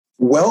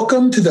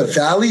Welcome to the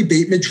Valley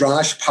Beit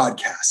Midrash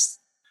podcast,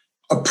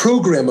 a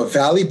program of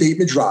Valley Beit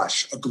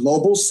Midrash, a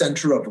global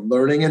center of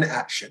learning and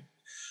action.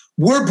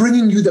 We're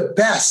bringing you the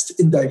best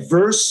in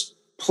diverse,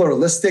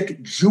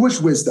 pluralistic Jewish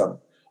wisdom,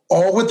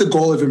 all with the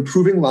goal of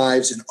improving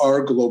lives in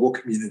our global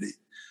community.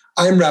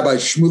 I'm Rabbi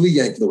Shmuley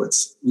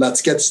Yanklowitz.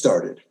 Let's get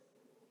started.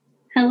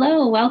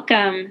 Hello,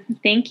 welcome.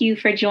 Thank you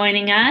for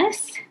joining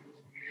us.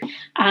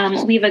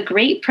 We have a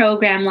great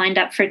program lined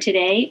up for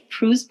today,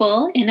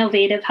 Pruzbul,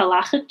 Innovative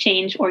Halachic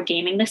Change or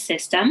Gaming the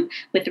System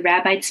with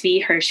Rabbi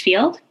Tzvi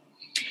Hirschfield.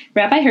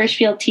 Rabbi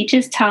Hirschfield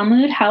teaches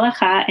Talmud,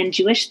 Halakha, and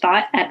Jewish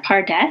thought at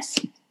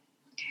Pardes.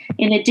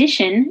 In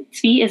addition,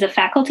 Tzvi is a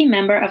faculty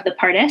member of the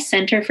Pardes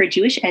Center for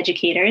Jewish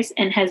Educators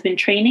and has been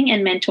training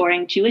and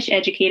mentoring Jewish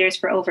educators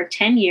for over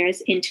 10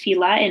 years in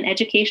tefillah in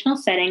educational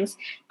settings,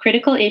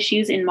 critical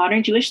issues in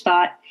modern Jewish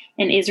thought,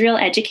 and Israel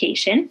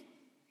education.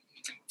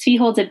 Tzvi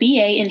holds a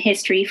BA in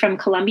history from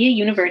Columbia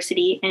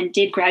University and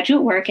did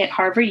graduate work at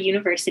Harvard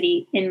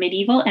University in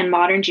medieval and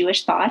modern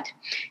Jewish thought.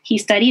 He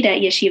studied at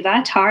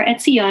Yeshivat Har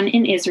Etzion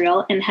in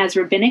Israel and has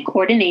rabbinic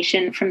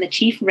ordination from the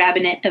Chief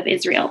Rabbinate of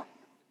Israel.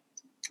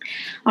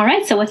 All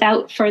right, so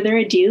without further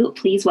ado,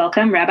 please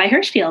welcome Rabbi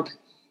Hirschfield.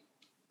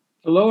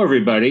 Hello,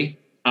 everybody.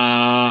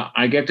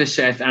 I get to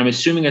say, I'm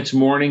assuming it's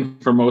morning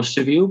for most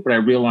of you, but I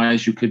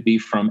realize you could be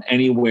from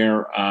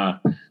anywhere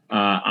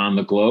on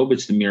the globe.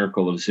 It's the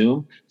miracle of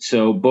Zoom.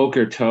 So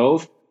Boker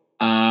Tov.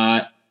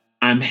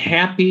 I'm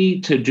happy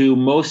to do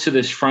most of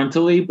this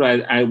frontally,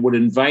 but I would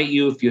invite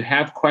you, if you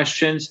have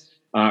questions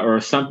or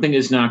if something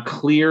is not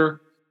clear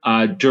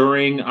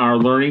during our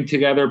learning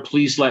together,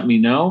 please let me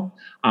know.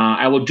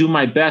 I will do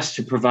my best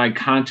to provide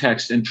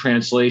context and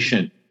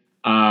translation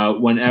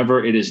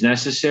whenever it is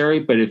necessary.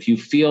 But if you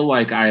feel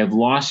like I have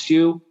lost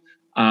you,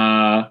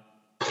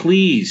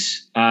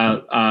 please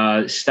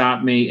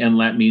stop me and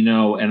let me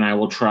know, and I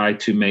will try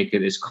to make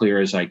it as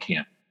clear as I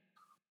can.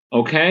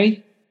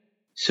 Okay?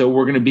 So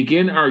we're going to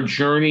begin our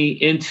journey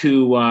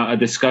into a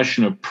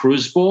discussion of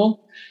Pruzbul.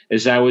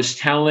 As I was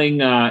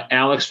telling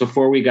Alex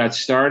before we got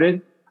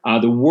started,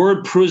 the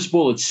word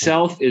Pruzbul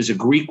itself is a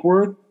Greek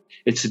word.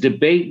 It's a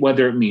debate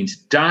whether it means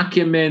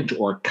document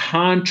or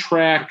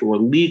contract or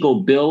legal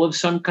bill of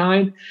some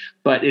kind,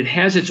 but it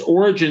has its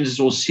origins,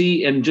 as we'll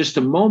see in just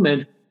a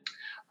moment,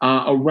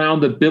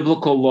 around the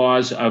biblical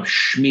laws of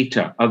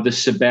Shemitah, of the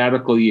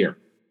sabbatical year.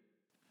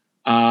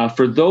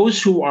 For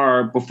those who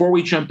are, before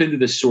we jump into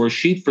the source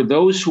sheet, for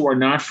those who are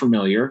not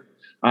familiar,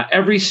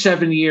 every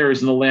 7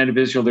 years in the land of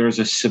Israel, there is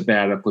a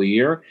sabbatical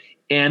year.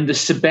 And the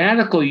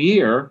sabbatical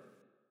year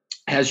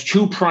has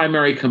two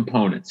primary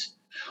components.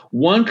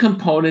 One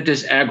component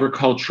is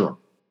agricultural,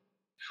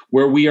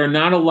 where we are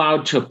not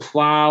allowed to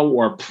plow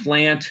or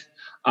plant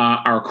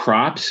our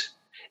crops.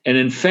 And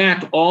in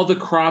fact, all the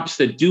crops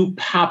that do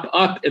pop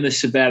up in the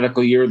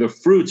sabbatical year, the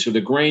fruits or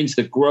the grains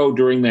that grow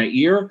during that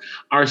year,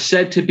 are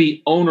said to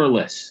be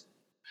ownerless.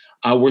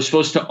 We're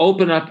supposed to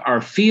open up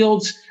our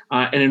fields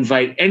and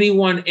invite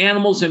anyone,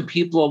 animals and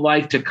people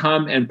alike, to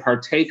come and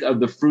partake of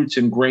the fruits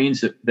and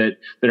grains that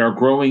are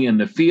growing in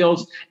the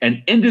fields.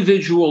 And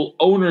individual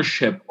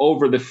ownership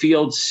over the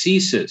field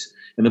ceases.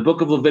 In the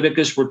book of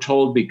Leviticus, we're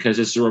told, because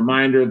it's a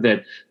reminder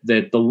that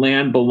the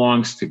land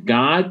belongs to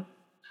God.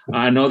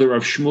 I know that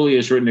Rav Shmuley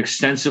has written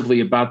extensively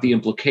about the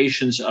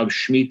implications of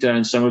Shemitah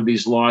and some of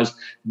these laws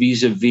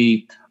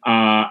vis-a-vis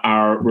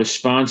our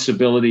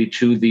responsibility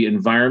to the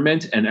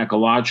environment and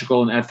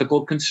ecological and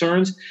ethical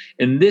concerns.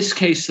 In this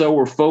case, though,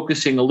 we're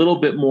focusing a little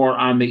bit more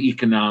on the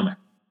economic.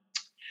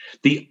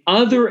 The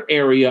other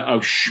area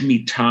of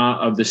Shemitah,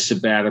 of the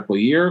sabbatical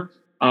year,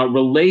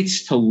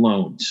 relates to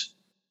loans.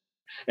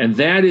 And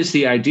that is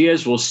the idea,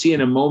 as we'll see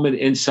in a moment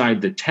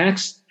inside the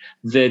text,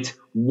 that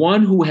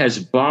one who has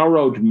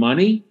borrowed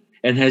money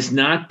and has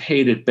not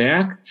paid it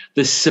back,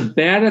 the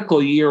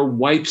sabbatical year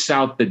wipes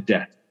out the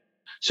debt.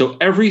 So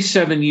every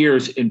 7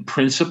 years, in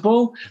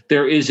principle,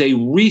 there is a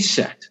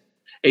reset,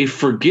 a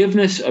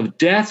forgiveness of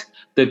debt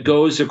that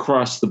goes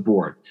across the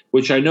board,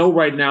 which I know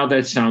right now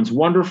that sounds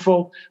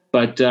wonderful,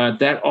 but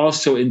that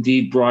also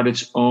indeed brought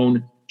its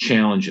own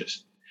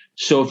challenges.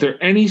 So if there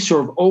are any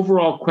sort of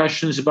overall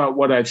questions about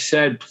what I've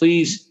said,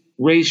 please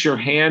raise your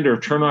hand or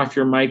turn off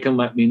your mic and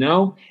let me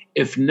know.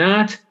 If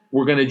not,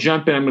 we're going to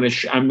jump in. I'm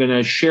going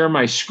to share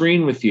my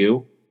screen with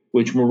you,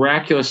 which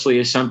miraculously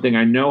is something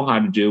I know how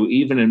to do,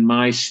 even in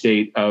my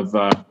state of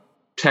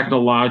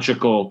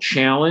technological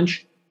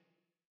challenge.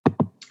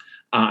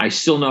 I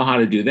still know how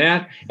to do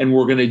that. And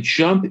we're going to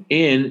jump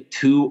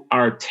into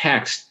our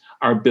text,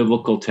 our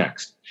biblical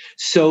text.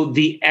 So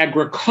the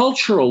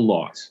agricultural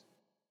laws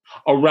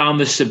around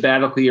the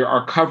sabbatical year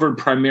are covered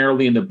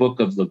primarily in the book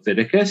of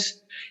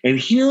Leviticus. And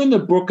here in the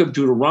book of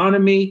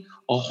Deuteronomy,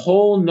 a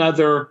whole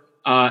nother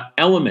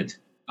element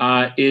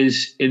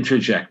is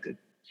interjected.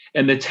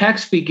 And the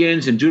text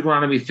begins in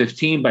Deuteronomy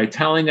 15 by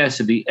telling us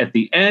at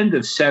the end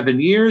of 7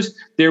 years,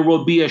 there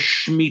will be a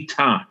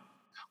Shemitah,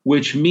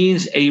 which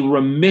means a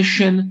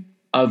remission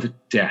of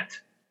debt.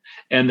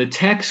 And the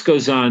text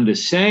goes on to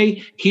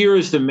say, here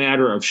is the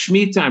matter of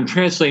Shemitah. I'm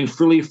translating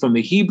freely from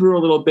the Hebrew a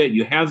little bit.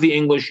 You have the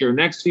English here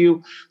next to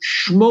you.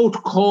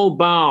 Shmot kol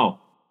baal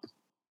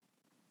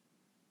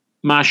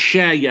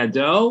masheh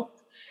yado.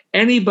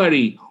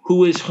 Anybody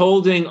who is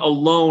holding a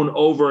loan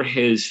over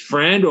his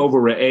friend, over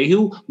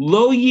Re'ehu,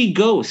 lo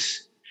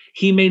yigos.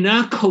 He may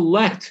not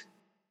collect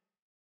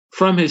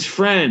from his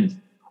friend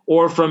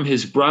or from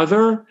his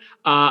brother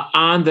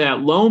on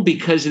that loan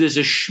because it is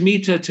a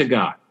Shemitah to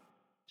God.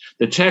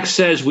 The text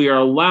says we are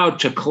allowed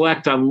to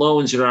collect on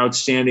loans that are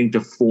outstanding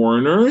to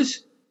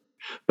foreigners,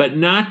 but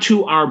not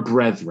to our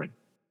brethren.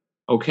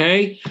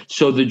 Okay?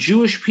 So the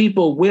Jewish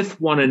people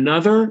with one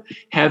another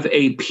have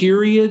a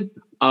period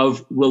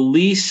of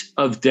release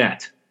of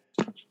debt.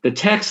 The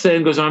text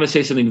then goes on to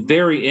say something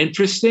very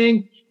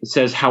interesting. It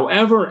says,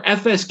 however,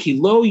 Efes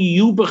kilo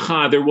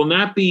yubacha, there will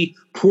not be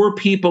poor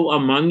people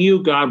among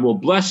you. God will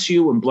bless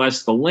you and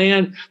bless the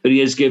land that he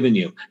has given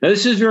you. Now,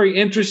 this is very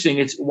interesting.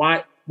 It's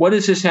why. What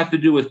does this have to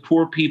do with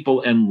poor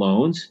people and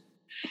loans?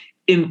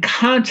 In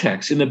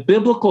context, in the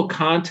biblical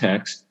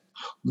context,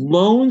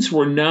 loans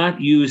were not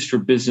used for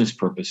business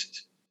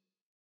purposes.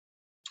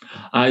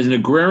 As an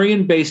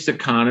agrarian-based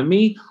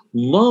economy,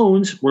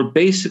 loans were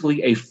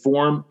basically a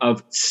form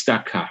of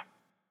tzedakah,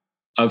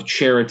 of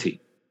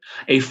charity.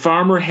 A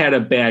farmer had a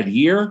bad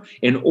year.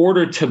 In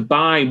order to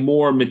buy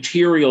more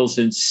materials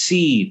and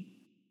seed,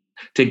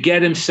 to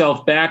get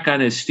himself back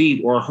on his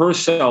feet or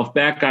herself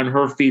back on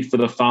her feet for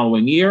the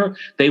following year,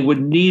 they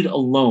would need a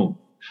loan,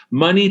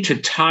 money to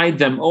tide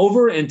them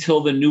over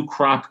until the new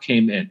crop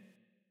came in.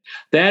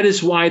 That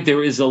is why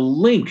there is a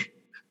link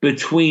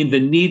between the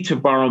need to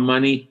borrow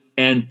money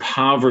and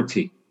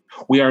poverty.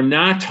 We are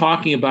not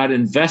talking about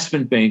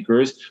investment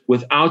bankers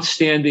with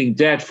outstanding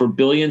debt for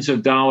billions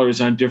of dollars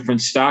on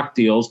different stock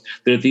deals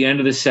that at the end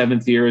of the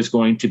seventh year is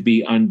going to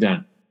be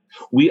undone.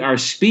 We are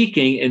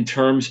speaking in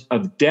terms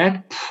of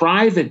debt,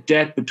 private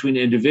debt between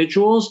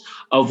individuals,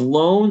 of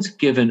loans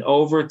given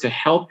over to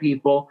help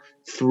people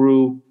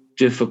through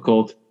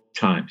difficult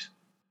times.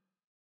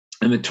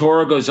 And the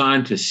Torah goes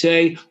on to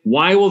say,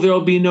 why will there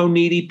be no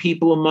needy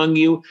people among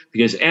you?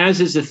 Because as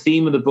is the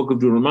theme of the book of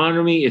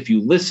Deuteronomy, if you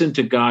listen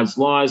to God's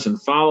laws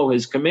and follow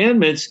his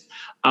commandments,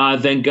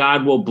 then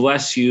God will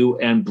bless you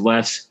and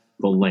bless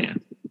the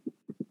land.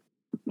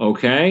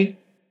 Okay?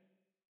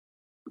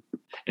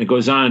 And it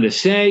goes on to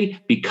say,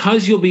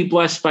 because you'll be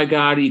blessed by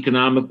God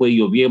economically,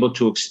 you'll be able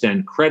to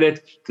extend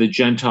credit to the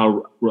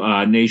Gentile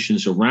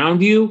nations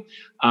around you,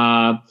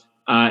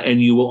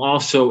 and you will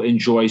also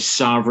enjoy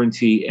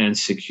sovereignty and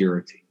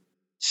security.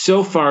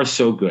 So far,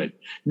 so good.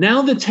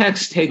 Now the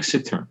text takes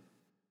a turn.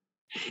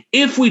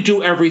 If we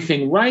do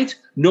everything right,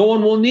 no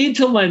one will need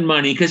to lend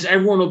money because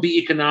everyone will be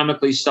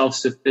economically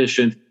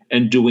self-sufficient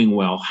and doing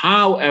well.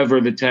 However,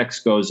 the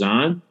text goes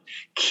on,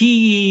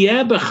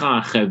 if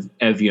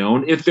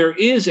there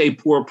is a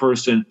poor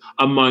person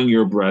among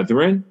your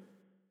brethren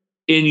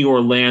in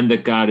your land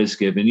that God has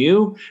given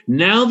you,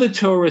 now the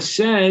Torah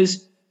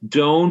says,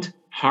 don't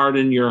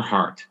harden your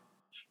heart.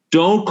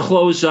 Don't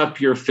close up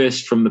your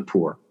fist from the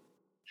poor.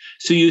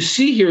 So you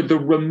see here, the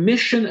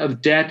remission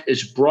of debt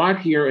is brought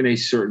here in a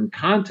certain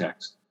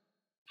context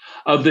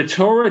of the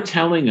Torah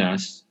telling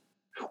us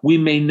we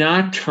may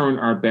not turn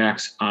our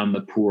backs on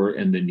the poor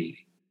and the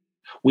needy.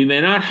 We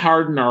may not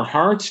harden our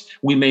hearts.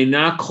 We may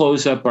not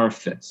close up our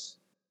fists.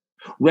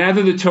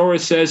 Rather, the Torah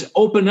says,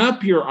 open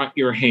up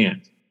your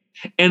hand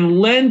and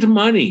lend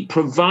money,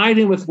 provide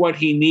him with what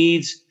he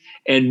needs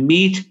and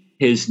meet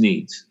his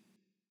needs.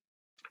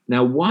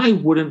 Now, why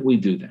wouldn't we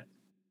do that?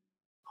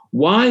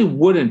 Why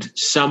wouldn't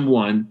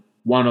someone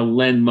want to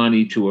lend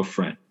money to a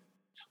friend?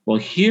 Well,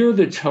 here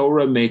the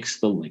Torah makes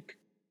the link.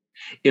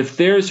 If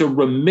there's a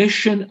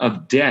remission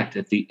of debt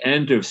at the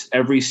end of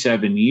every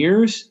 7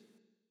 years,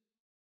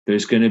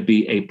 there's going to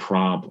be a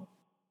problem.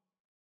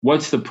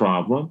 What's the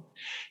problem?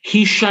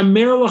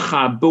 Hishamer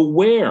lecha,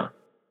 beware.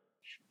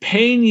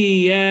 Pein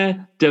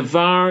yiyeh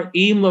davar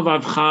im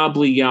levavcha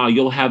bli yal.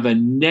 You'll have a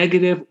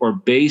negative or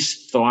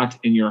base thought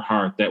in your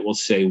heart that will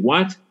say,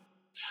 what?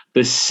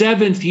 The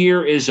 7th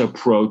year is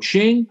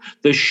approaching.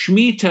 The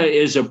Shemitah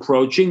is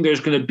approaching. There's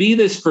going to be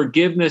this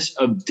forgiveness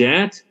of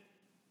debt,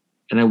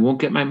 and I won't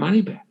get my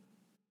money back.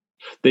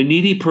 The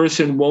needy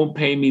person won't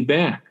pay me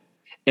back.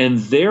 And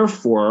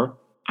therefore,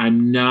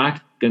 I'm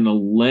not going to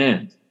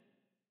lend.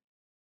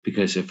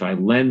 Because if I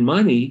lend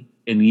money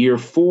in year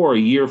 4,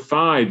 year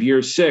 5,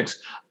 year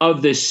 6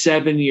 of this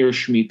 7-year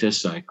Shemitah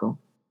cycle,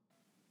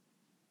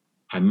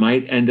 I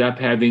might end up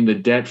having the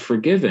debt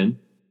forgiven,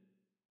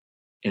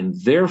 and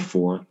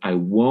therefore I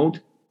won't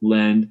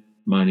lend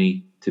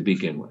money to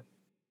begin with.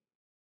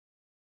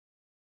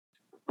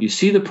 You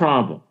see the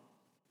problem.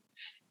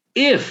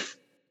 If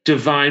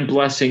divine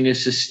blessing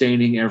is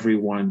sustaining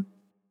everyone,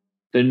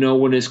 then no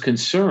one is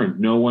concerned.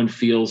 No one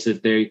feels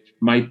that they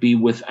might be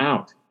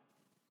without.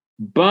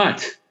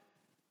 But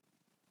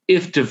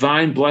if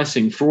divine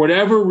blessing, for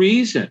whatever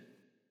reason,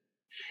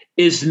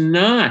 is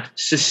not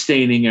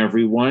sustaining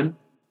everyone,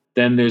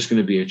 then there's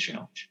going to be a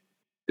challenge.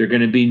 There are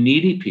going to be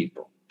needy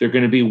people. There are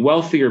going to be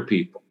wealthier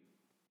people.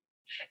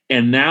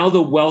 And now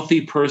the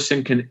wealthy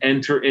person can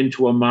enter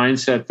into a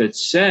mindset that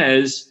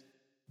says,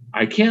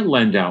 I can't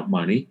lend out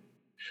money.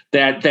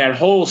 That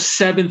whole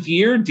 7th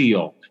year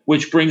deal,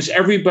 which brings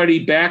everybody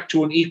back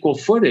to an equal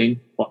footing,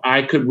 well,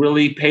 I could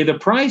really pay the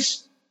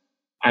price.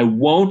 I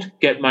won't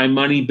get my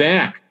money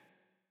back.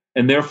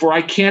 And therefore,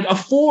 I can't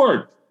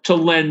afford to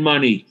lend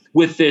money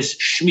with this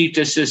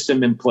Shemitah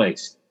system in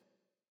place.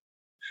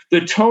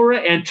 The Torah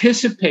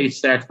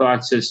anticipates that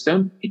thought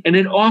system, and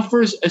it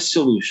offers a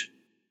solution.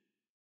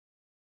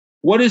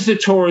 What is the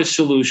Torah's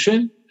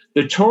solution?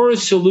 The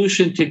Torah's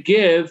solution to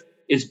give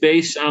is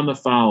based on the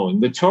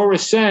following. The Torah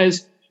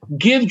says,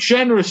 give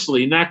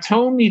generously,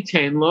 naton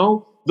niten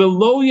lo,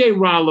 v'lo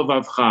ye'ra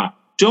levavcha.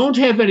 Don't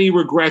have any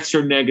regrets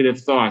or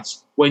negative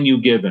thoughts when you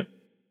give him.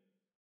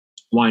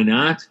 Why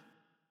not?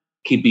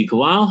 Ki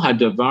biglal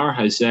hadavar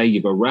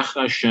hazeh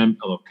yivarecha Hashem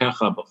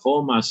Elokecha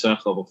b'chol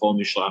ma'asecha v'chol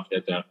mishlach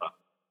yadecha.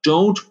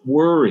 Don't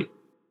worry.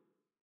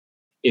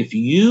 If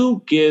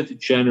you give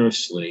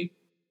generously,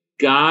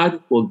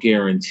 God will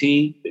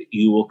guarantee that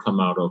you will come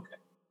out okay.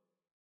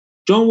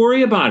 Don't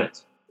worry about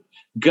it.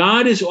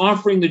 God is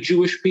offering the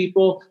Jewish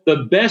people the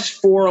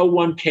best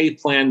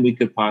 401k plan we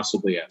could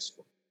possibly ask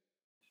for.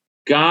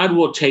 God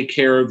will take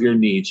care of your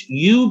needs.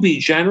 You be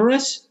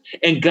generous,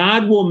 and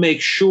God will make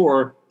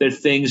sure that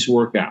things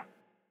work out.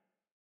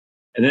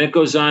 And then it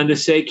goes on to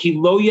say, Ki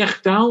lo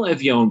yechdal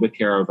evyon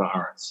b'kerav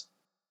haaretz.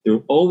 There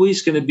are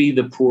always going to be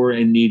the poor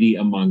and needy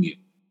among you.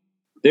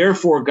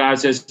 Therefore, God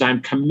says,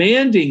 I'm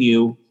commanding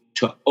you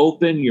to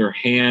open your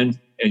hand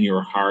and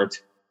your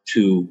heart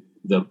to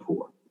the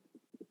poor.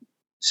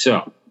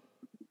 So,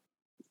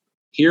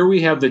 here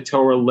we have the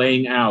Torah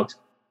laying out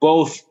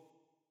both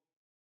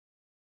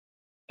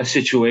a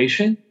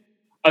situation,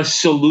 a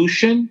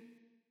solution,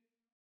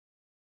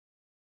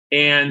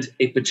 and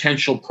a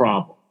potential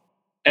problem,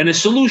 and a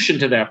solution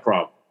to that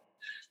problem.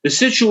 The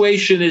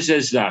situation is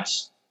as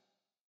thus.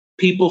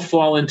 People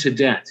fall into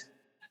debt.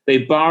 They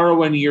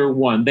borrow in year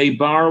 1. They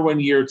borrow in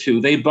year 2.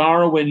 They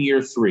borrow in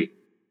year 3.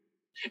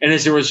 And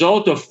as a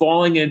result of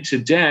falling into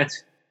debt,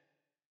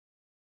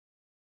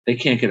 they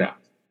can't get out.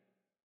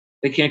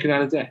 They can't get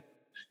out of debt.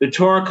 The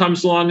Torah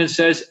comes along and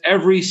says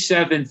every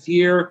 7th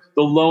year,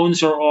 the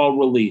loans are all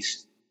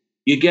released.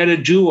 You get a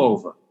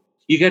do-over.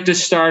 You get to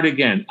start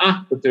again.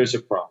 But there's a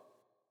problem.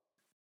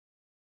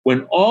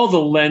 When all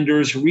the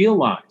lenders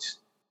realize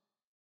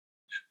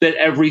that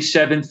every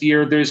 7th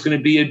year there's going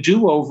to be a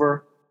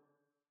do-over,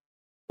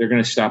 they're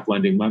going to stop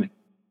lending money.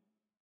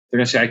 They're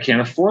going to say, I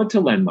can't afford to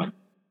lend money.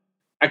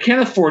 I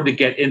can't afford to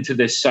get into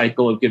this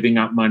cycle of giving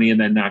out money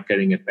and then not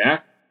getting it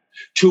back.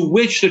 To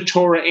which the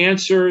Torah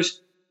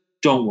answers,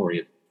 don't worry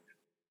about it.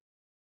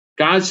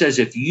 God says,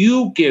 if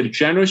you give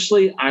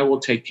generously, I will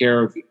take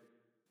care of you.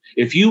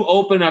 If you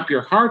open up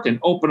your heart and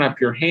open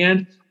up your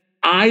hand,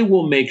 I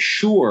will make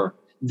sure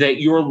that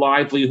your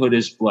livelihood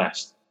is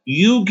blessed.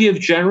 You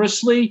give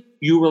generously,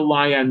 you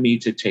rely on me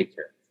to take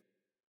care of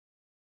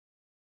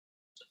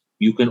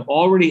you. You can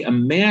already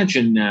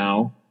imagine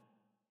now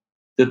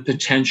the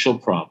potential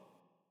problem.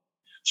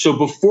 So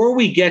before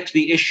we get to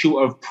the issue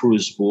of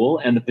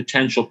Pruzbul and the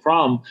potential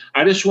problem,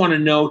 I just want to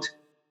note,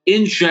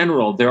 in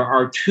general, there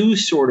are 2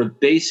 sort of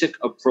basic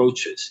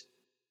approaches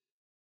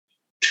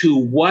to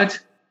what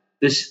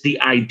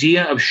the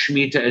idea of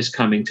Shemitah is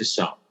coming to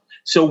solve.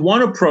 So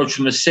one approach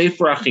from the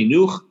Sefer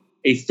HaChinuch,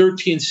 a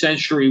 13th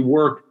century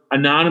work,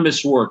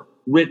 anonymous work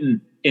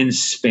written in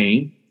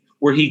Spain,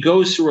 where he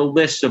goes through a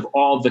list of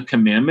all the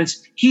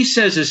commandments, he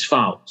says as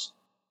follows.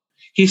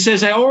 He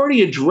says, I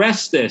already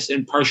addressed this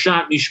in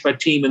Parshat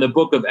Mishpatim in the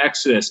book of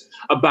Exodus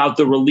about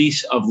the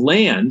release of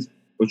land,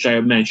 which I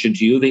have mentioned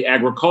to you, the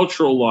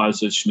agricultural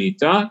laws of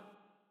Shemitah.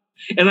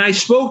 And I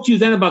spoke to you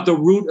then about the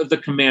root of the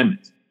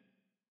commandment.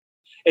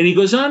 And he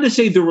goes on to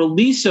say the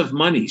release of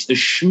monies, the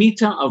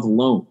Shemitah of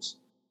loans,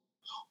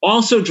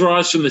 also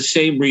draws from the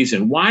same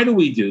reason. Why do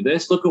we do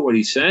this? Look at what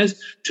he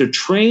says. To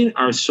train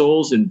our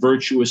souls in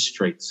virtuous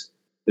traits,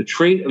 the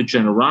trait of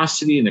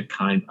generosity and a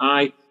kind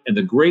eye, and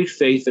the great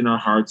faith in our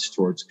hearts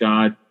towards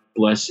God,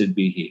 blessed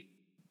be he.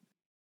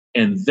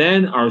 And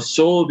then our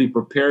soul will be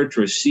prepared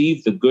to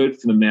receive the good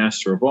from the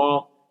master of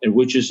all, and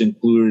which is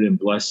included in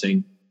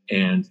blessing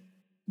and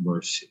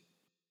mercy.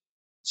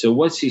 So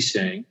what's he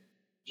saying?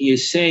 He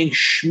is saying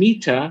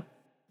Shemitah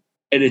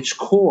at its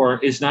core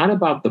is not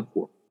about the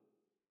poor.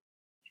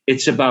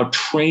 It's about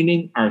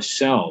training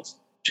ourselves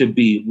to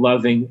be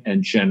loving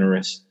and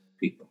generous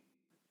people.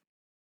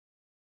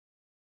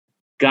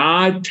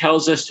 God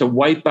tells us to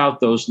wipe out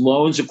those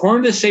loans,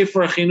 according to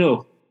Sefer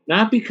HaChinuch,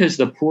 not because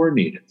the poor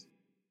need it,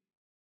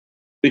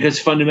 because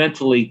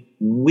fundamentally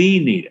we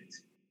need it.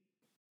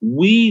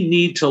 We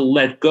need to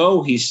let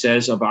go, he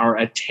says, of our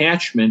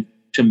attachment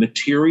to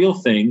material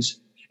things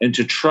and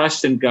to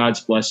trust in God's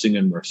blessing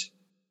and mercy.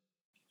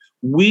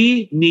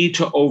 We need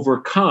to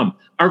overcome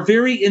our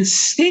very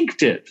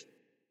instinctive,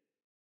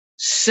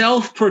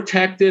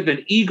 self-protective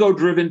and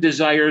ego-driven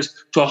desires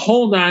to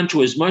hold on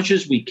to as much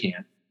as we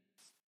can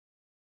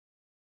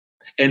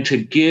and to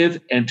give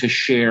and to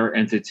share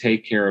and to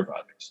take care of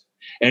others.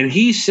 And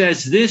he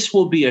says this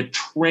will be a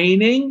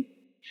training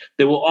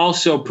They will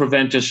also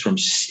prevent us from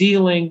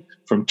stealing,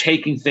 from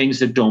taking things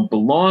that don't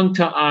belong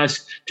to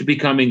us, to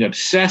becoming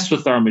obsessed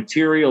with our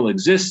material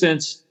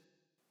existence,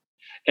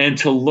 and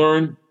to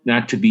learn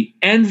not to be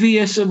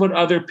envious of what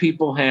other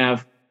people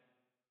have,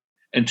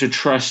 and to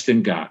trust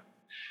in God.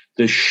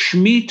 The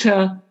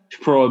Shemitah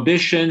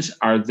prohibitions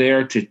are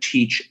there to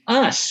teach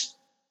us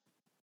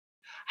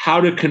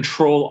how to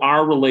control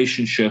our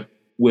relationship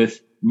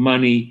with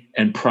money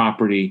and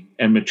property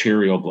and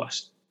material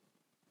blessing.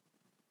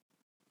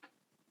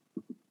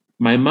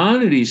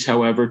 Maimonides,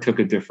 however, took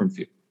a different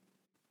view.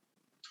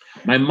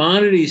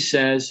 Maimonides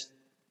says,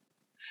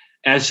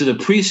 as to the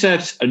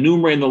precepts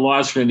enumerating the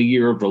laws for the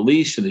year of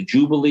release and the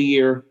Jubilee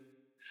year,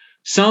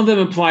 some of them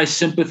imply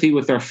sympathy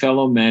with our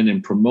fellow men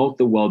and promote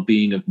the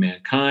well-being of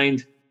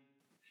mankind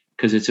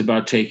because it's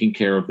about taking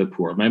care of the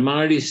poor.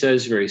 Maimonides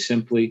says very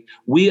simply,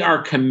 we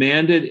are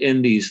commanded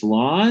in these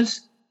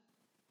laws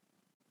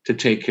to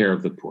take care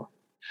of the poor.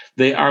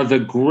 They are the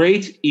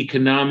great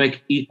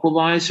economic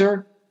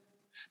equalizer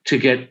to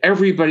get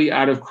everybody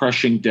out of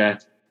crushing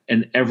debt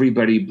and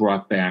everybody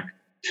brought back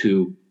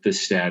to the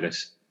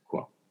status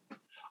quo.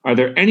 Are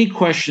there any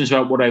questions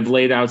about what I've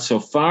laid out so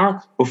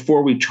far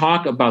before we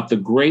talk about the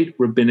great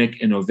rabbinic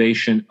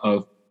innovation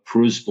of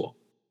Pruzbul?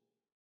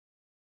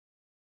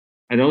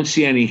 I don't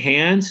see any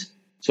hands,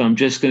 so I'm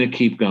just going to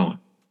keep going.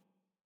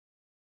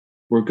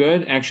 We're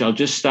good? Actually, I'll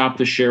just stop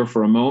the share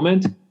for a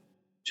moment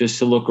just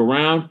to look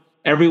around.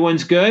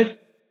 Everyone's good?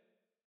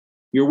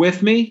 You're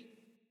with me?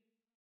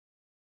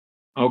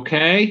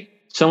 Okay.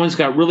 Someone's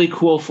got really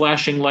cool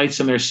flashing lights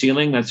on their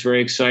ceiling. That's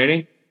very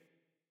exciting.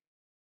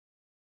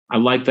 I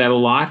like that a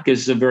lot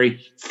because it's a very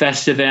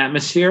festive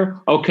atmosphere.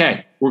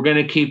 Okay, we're going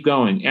to keep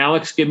going.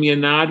 Alex, give me a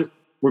nod.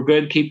 We're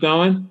good. Keep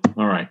going.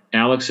 All right.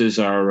 Alex is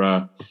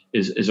our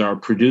is our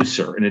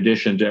producer in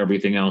addition to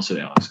everything else that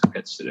Alex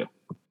gets to do.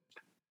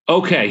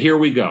 Okay, here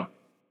we go.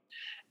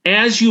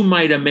 As you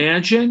might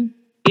imagine,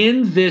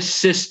 in this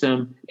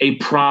system, a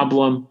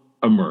problem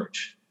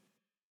emerged.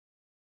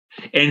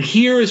 And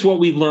here is what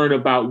we learn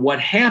about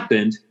what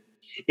happened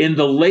in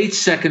the late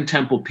Second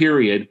Temple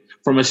period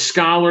from a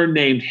scholar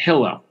named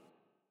Hillel.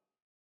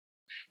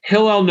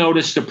 Hillel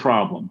noticed a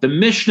problem. The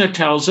Mishnah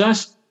tells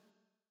us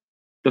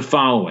the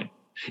following.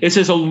 It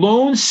says a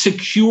loan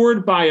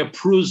secured by a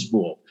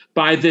pruzbul,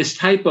 by this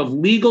type of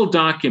legal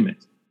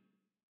document,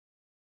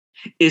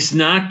 is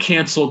not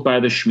canceled by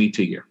the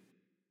Shemitah year.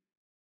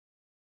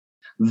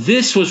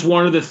 This was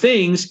one of the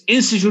things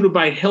instituted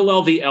by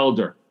Hillel the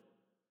elder.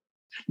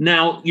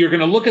 Now, you're going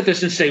to look at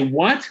this and say,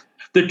 what?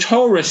 The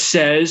Torah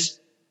says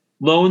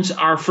loans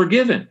are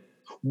forgiven.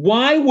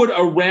 Why would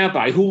a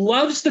rabbi who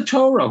loves the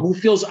Torah, who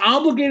feels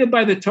obligated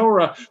by the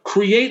Torah,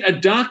 create a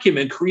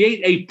document,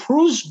 create a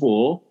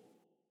pruzbul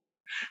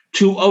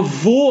to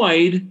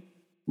avoid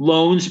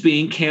loans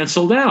being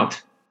canceled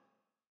out?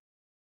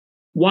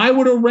 Why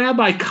would a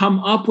rabbi come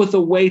up with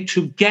a way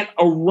to get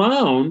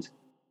around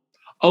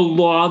a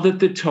law that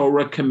the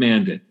Torah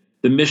commanded?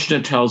 The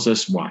Mishnah tells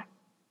us why.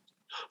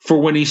 For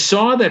when he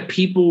saw that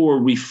people were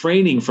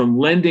refraining from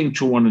lending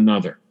to one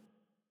another,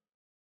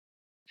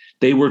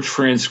 they were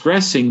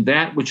transgressing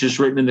that which is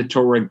written in the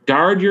Torah.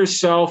 Guard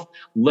yourself,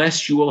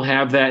 lest you will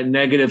have that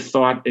negative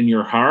thought in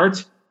your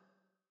heart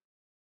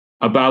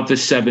about the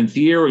seventh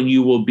year, and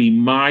you will be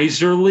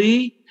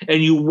miserly,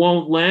 and you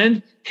won't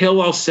lend.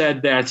 Hillel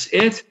said, that's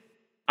it.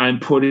 I'm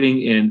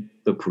putting in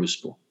the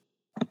pruzbul.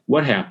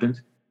 What happened?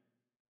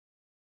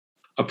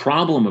 A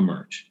problem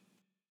emerged.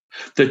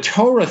 The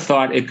Torah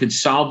thought it could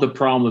solve the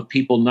problem of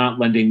people not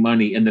lending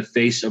money in the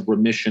face of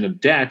remission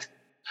of debt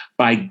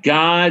by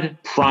God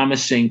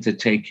promising to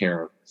take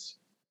care of this.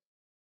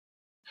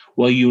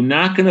 Well, you're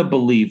not going to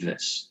believe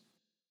this.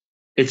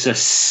 It's a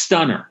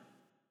stunner.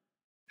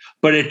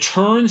 But it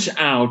turns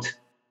out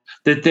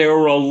that there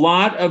were a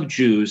lot of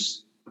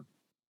Jews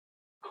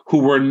who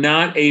were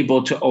not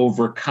able to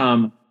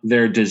overcome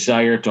their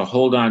desire to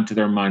hold on to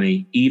their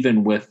money,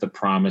 even with the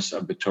promise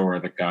of the Torah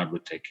that God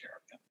would take care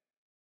of them.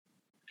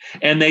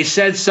 And they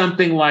said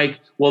something like,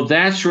 well,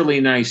 that's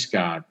really nice,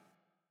 God.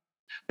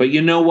 But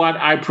you know what?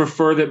 I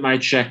prefer that my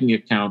checking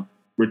account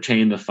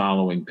retain the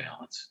following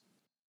balance.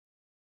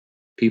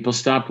 People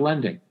stopped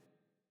lending.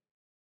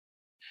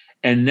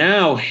 And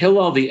now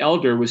Hillel the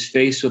elder was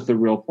faced with the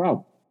real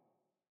problem.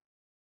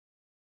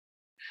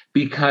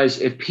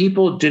 Because if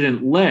people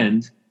didn't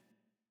lend,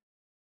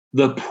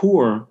 the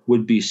poor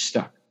would be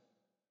stuck.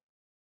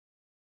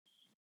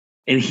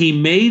 And he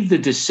made the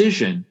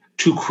decision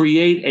to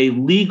create a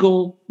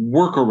legal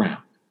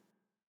workaround,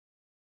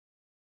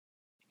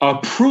 a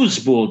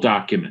pruzbul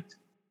document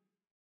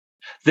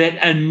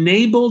that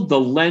enabled the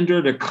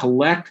lender to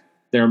collect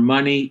their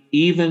money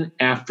even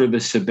after the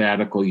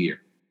sabbatical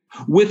year,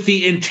 with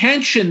the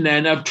intention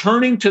then of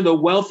turning to the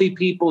wealthy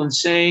people and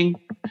saying,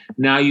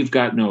 now you've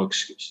got no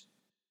excuse.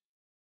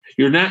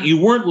 You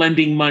weren't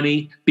lending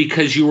money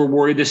because you were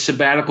worried the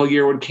sabbatical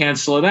year would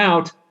cancel it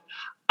out.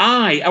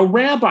 I, a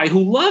rabbi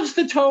who loves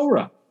the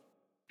Torah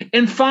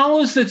and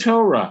follows the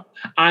Torah,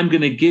 I'm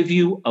going to give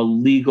you a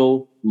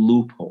legal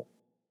loophole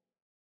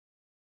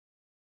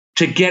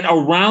to get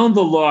around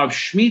the law of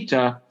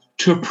Shemitah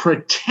to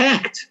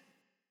protect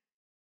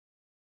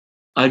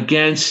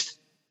against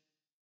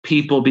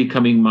people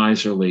becoming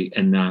miserly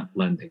and not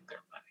lending their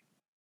money.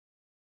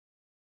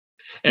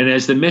 And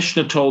as the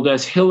Mishnah told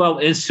us, Hillel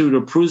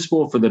instituted a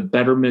crucible for the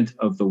betterment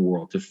of the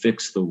world, to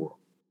fix the world.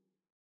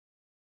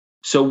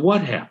 So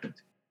what happened?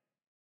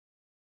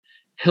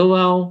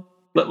 Hillel,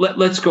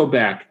 let's go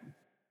back.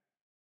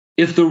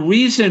 If the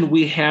reason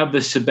we have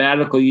the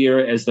sabbatical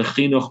year, as the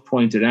Chinuch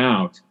pointed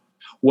out,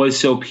 was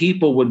so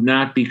people would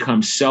not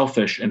become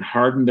selfish and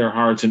harden their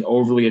hearts and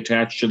overly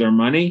attached to their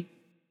money,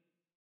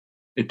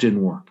 it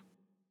didn't work.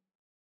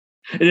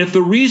 And if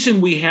the reason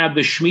we had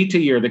the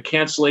Shemitah year, the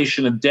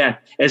cancellation of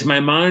debt, as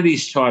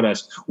Maimonides taught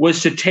us,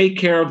 was to take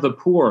care of the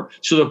poor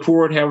so the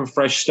poor would have a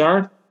fresh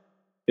start,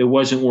 it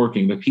wasn't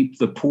working.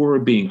 The poor were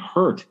being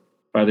hurt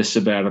by the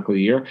sabbatical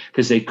year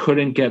because they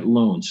couldn't get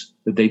loans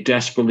that they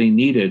desperately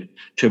needed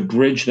to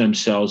bridge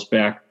themselves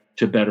back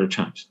to better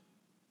times.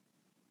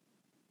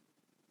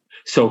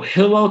 So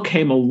Hillel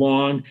came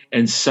along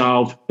and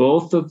solved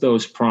both of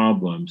those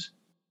problems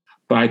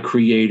by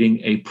creating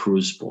a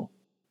prusbul,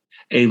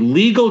 a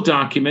legal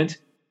document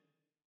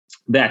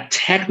that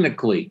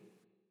technically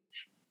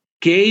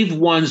gave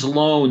one's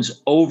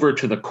loans over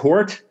to the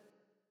court,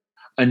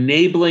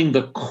 enabling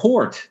the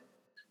court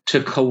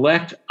to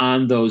collect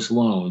on those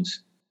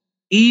loans,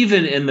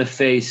 even in the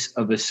face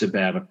of a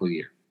sabbatical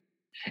year.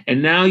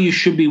 And now you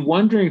should be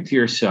wondering to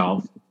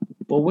yourself,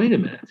 well, wait a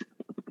minute.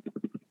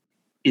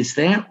 Is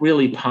that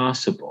really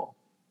possible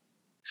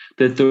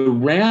that the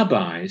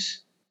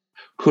rabbis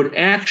could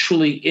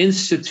actually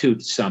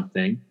institute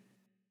something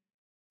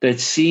that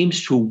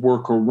seems to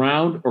work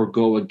around or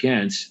go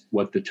against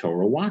what the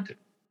Torah wanted?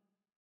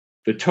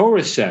 The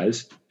Torah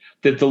says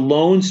that the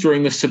loans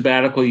during the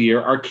sabbatical year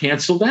are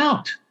canceled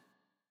out.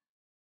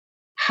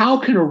 How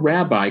can a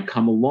rabbi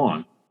come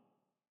along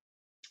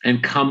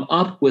and come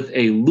up with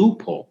a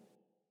loophole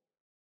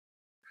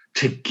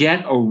to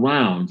get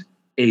around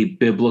a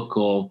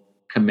biblical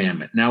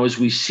commandment? Now, as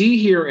we see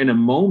here in a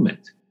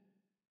moment,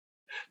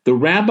 the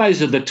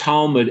rabbis of the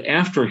Talmud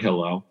after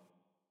Hillel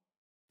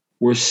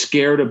were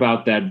scared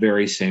about that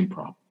very same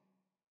problem.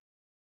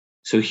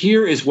 So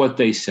here is what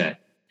they said.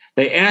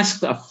 They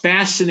asked a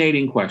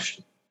fascinating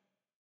question.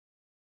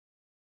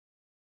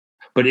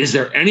 But is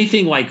there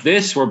anything like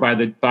this where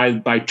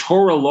by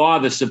Torah law,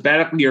 the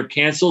sabbatical year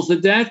cancels the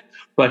debt,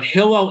 but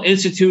Hillel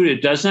instituted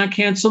it does not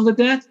cancel the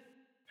debt?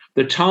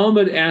 The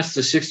Talmud asked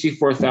the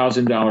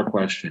 $64,000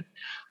 question.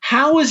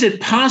 How is it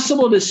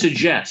possible to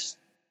suggest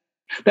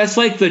that's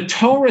like the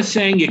Torah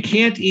saying you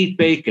can't eat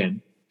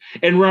bacon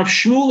and Rav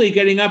Shmuley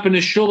getting up in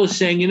his shul is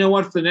saying, you know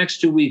what, for the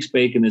next 2 weeks,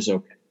 bacon is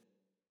okay.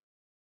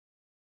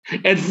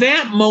 At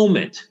that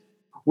moment,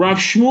 Rav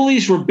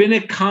Shmuley's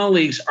rabbinic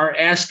colleagues are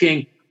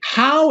asking,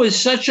 how is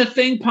such a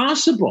thing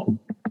possible?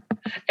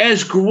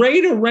 As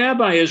great a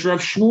rabbi as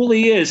Rav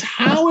Shmuley is,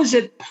 how is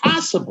it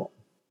possible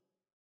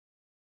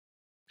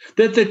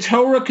that the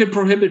Torah could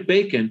prohibit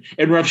bacon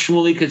and Rav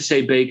Shmuley could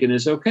say bacon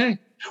is okay?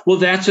 Well,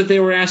 that's what they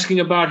were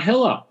asking about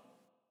Hillel.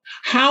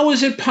 How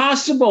is it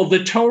possible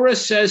the Torah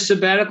says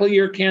sabbatical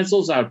year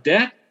cancels out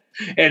debt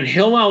and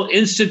Hillel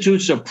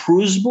institutes a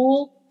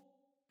prusbul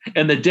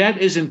and the debt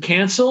isn't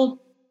canceled?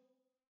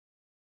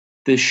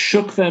 This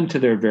shook them to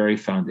their very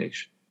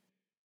foundation.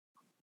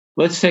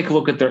 Let's take a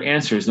look at their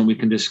answers, and we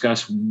can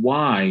discuss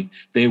why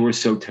they were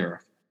so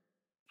terrified.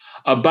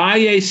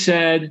 Abaye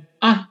said,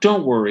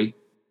 don't worry.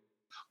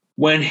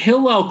 When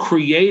Hillel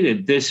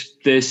created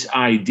this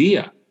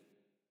idea,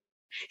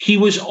 he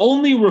was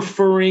only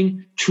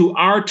referring to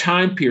our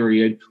time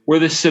period where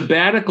the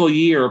sabbatical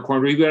year,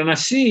 according to Rabbi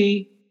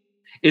Nasi,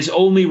 is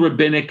only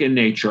rabbinic in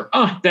nature.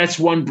 That's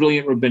one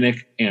brilliant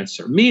rabbinic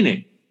answer.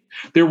 Meaning,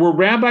 there were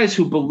rabbis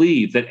who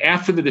believed that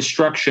after the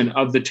destruction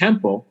of the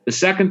temple, the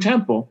second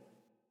temple,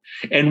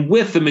 and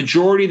with the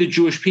majority of the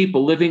Jewish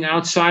people living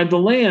outside the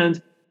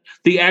land,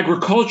 the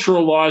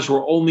agricultural laws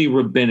were only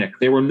rabbinic.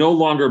 They were no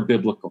longer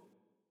biblical.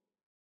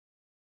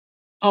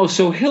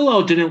 So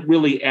Hillel didn't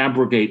really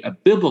abrogate a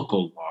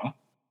biblical law.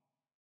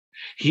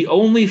 He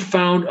only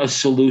found a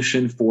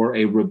solution for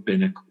a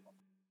rabbinic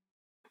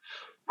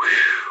law.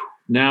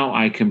 Now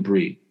I can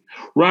breathe.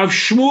 Rav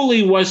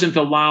Shmuley wasn't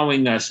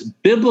allowing us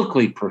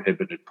biblically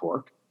prohibited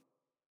pork.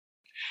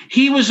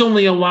 He was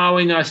only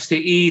allowing us to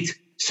eat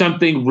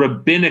something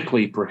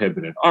rabbinically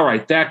prohibited. All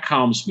right, that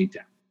calms me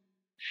down.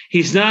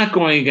 He's not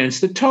going against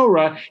the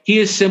Torah. He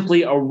is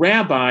simply a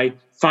rabbi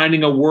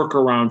finding a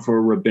workaround for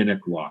a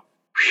rabbinic law.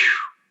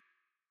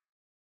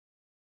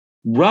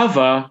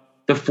 Rava,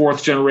 the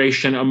fourth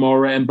generation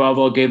Amora and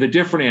Bavel, gave a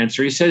different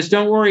answer. He says,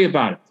 don't worry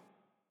about it.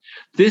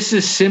 This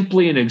is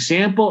simply an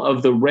example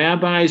of the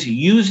rabbis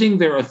using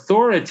their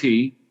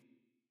authority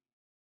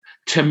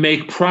to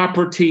make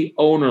property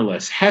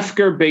ownerless.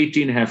 Hefker Beit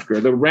Din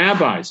Hefker. The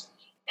rabbis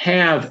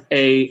have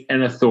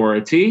an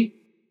authority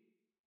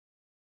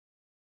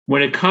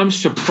when it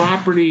comes to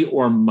property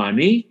or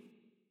money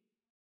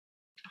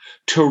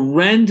to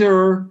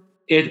render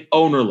it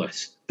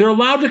ownerless. They're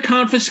allowed to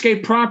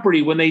confiscate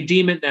property when they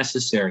deem it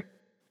necessary.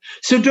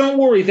 So don't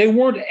worry, they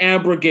weren't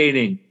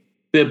abrogating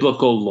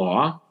biblical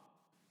law.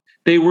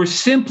 They were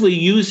simply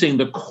using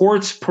the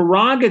court's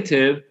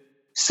prerogative,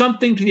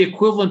 something to the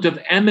equivalent of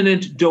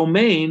eminent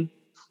domain,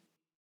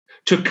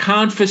 to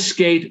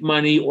confiscate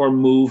money or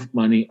move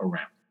money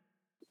around.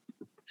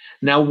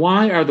 Now,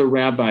 why are the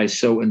rabbis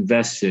so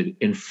invested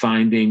in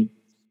finding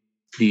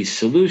these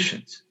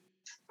solutions?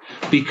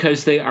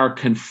 Because they are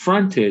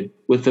confronted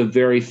with a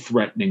very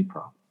threatening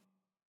problem.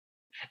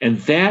 And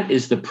that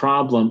is the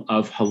problem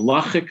of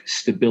halachic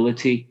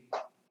stability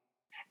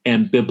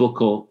and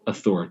biblical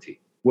authority.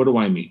 What do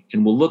I mean?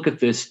 And we'll look at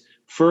this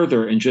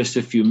further in just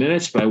a few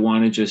minutes, but I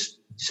want to just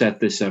set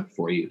this up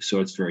for you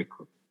so it's very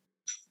clear.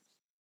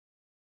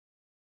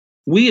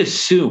 We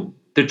assume,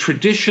 the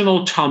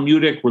traditional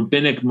Talmudic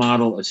rabbinic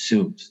model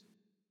assumes,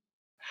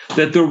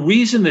 that the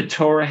reason the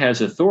Torah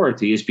has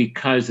authority is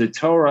because the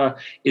Torah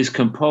is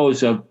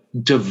composed of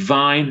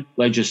divine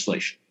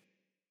legislation.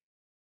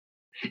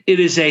 It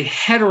is a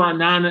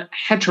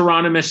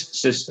heteronymous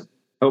system.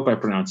 I hope I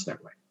pronounced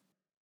that right.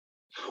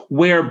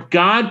 Where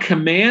God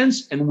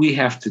commands and we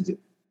have to do.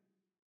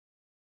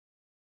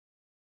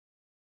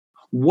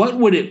 What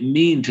would it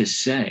mean to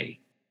say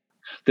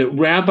that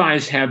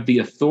rabbis have the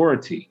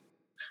authority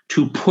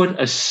to put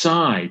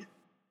aside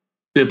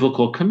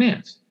biblical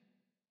commands?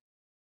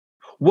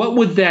 What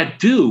would that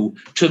do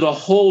to the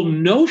whole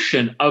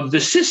notion of the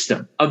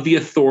system, of the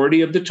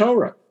authority of the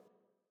Torah?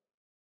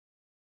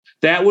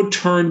 That would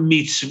turn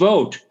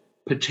mitzvot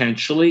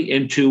potentially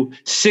into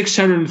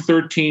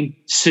 613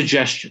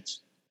 suggestions,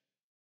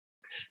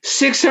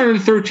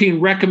 613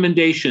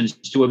 recommendations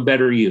to a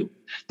better you.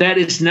 That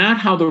is not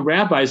how the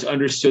rabbis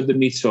understood the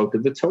mitzvot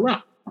of the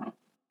Torah.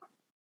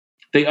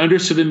 They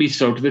understood the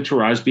mitzvot of the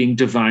Torah as being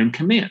divine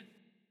command.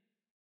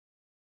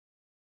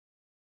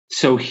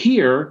 So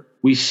here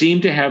we seem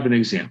to have an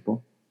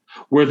example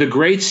where the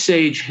great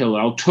sage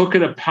Hillel took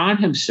it upon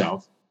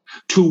himself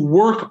to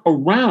work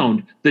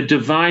around the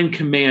divine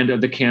command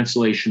of the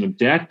cancellation of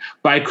debt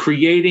by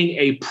creating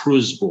a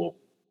pruzbul,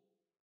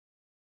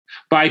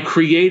 by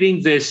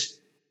creating this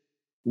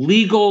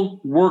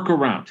legal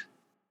workaround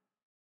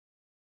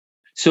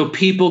so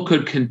people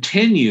could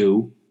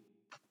continue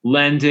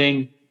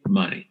lending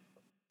money.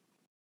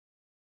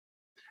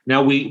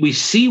 Now, we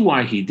see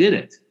why he did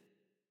it,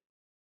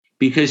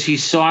 because he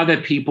saw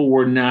that people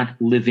were not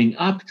living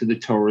up to the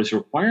Torah's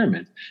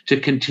requirement to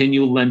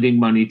continue lending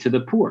money to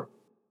the poor.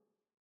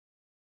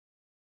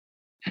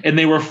 And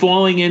they were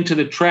falling into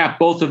the trap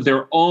both of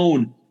their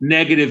own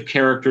negative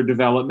character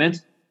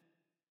development,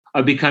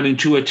 of becoming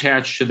too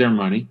attached to their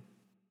money,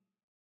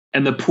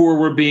 and the poor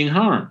were being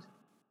harmed.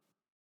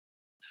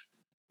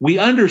 We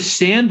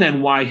understand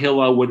then why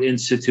Hillel would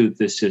institute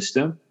this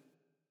system,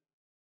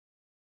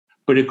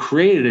 but it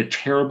created a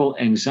terrible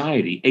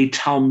anxiety, a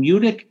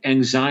Talmudic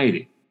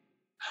anxiety,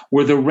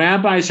 where the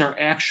rabbis are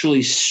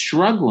actually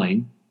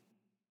struggling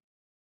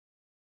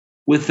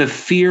with the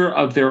fear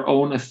of their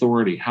own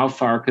authority. How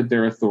far could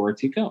their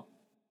authority go?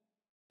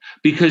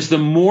 Because the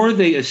more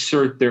they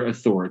assert their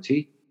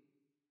authority,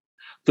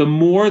 the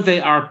more they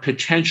are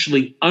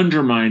potentially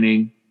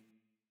undermining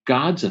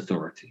God's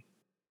authority,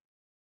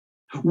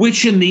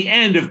 which in the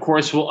end, of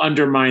course, will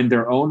undermine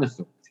their own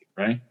authority,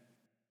 right?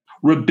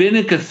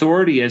 Rabbinic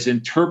authority as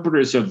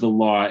interpreters of the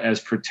law, as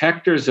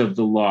protectors of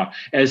the law,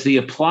 as the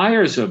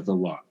appliers of the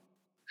law.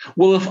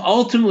 Well, if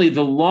ultimately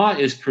the law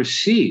is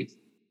perceived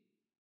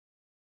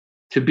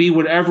to be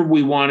whatever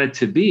we want it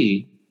to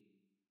be,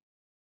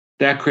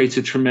 that creates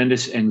a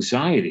tremendous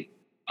anxiety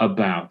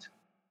about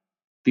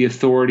the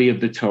authority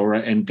of the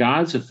Torah and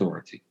God's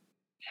authority,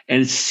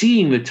 and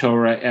seeing the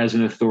Torah as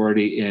an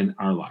authority in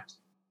our lives.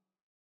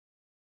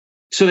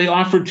 So they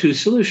offered two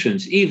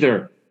solutions: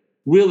 either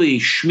really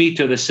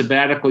Shemitah, the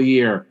sabbatical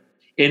year,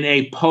 in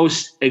a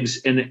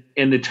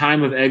in the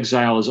time of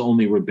exile, is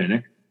only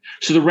rabbinic,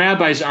 so the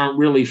rabbis aren't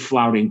really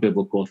flouting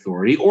biblical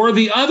authority, or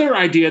the other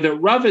idea that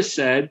Rava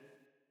said,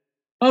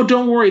 oh,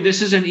 don't worry,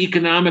 this is an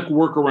economic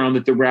workaround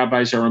that the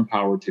rabbis are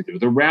empowered to do.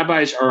 The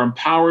rabbis are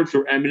empowered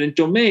through eminent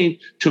domain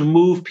to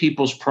move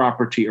people's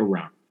property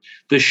around.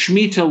 The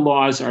Shemitah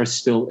laws are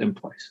still in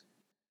place.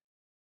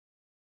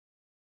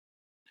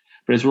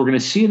 But as we're going to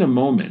see in a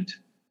moment,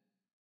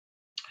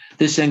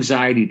 this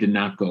anxiety did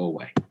not go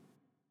away.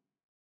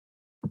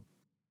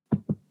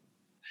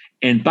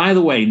 And by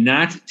the way,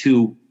 not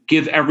to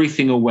give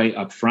everything away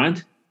up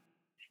front,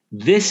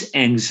 this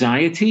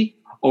anxiety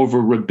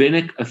over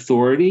rabbinic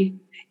authority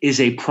is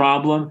a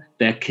problem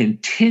that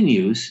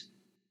continues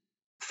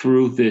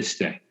through this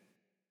day.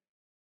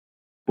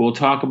 We'll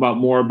talk about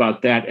more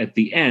about that at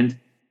the end.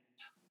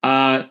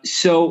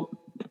 So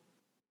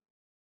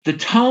the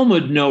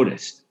Talmud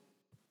noticed,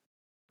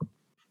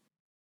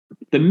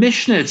 the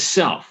Mishnah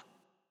itself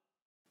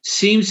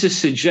seems to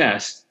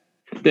suggest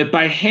that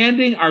by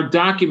handing our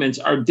documents,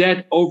 our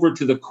debt over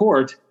to the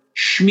court,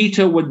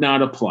 Shemitah would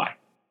not apply.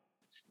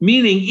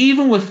 Meaning,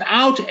 even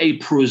without a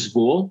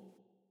pruzbul,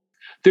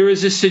 there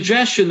is a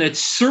suggestion that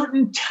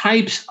certain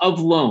types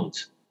of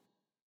loans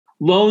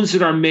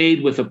that are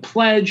made with a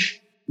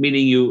pledge,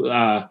 meaning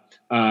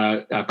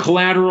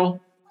collateral,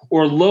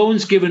 or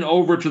loans given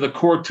over to the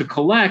court to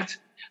collect,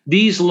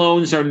 these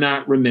loans are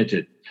not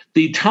remitted.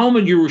 The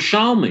Talmud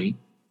Yerushalmi,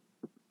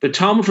 the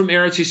Talmud from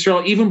Eretz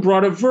Yisrael, even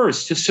brought a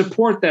verse to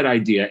support that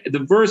idea. The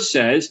verse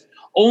says,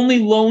 only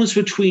loans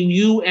between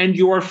you and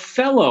your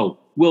fellow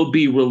will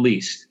be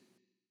released.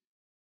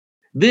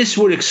 This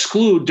would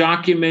exclude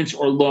documents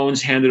or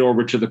loans handed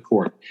over to the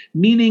court,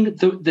 meaning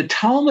the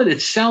Talmud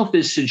itself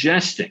is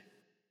suggesting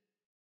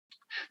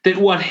that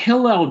what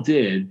Hillel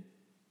did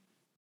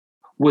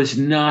was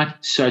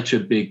not such a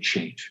big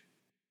change.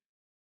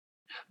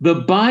 The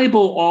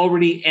Bible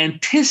already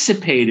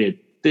anticipated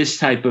this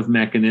type of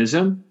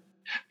mechanism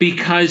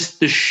because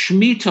the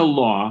Shemitah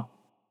law,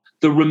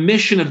 the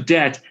remission of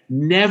debt,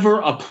 never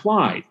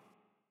applied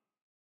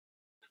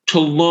to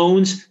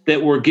loans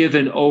that were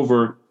given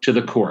over to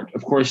the court.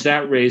 Of course,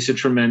 that raised a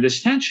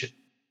tremendous tension.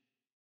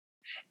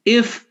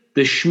 If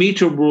the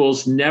Shemitah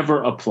rules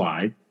never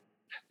applied,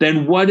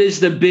 then what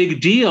is the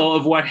big deal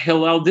of what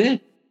Hillel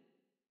did?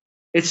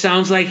 It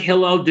sounds like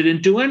Hillel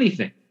didn't do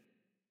anything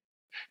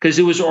because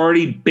it was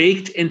already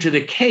baked into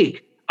the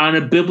cake on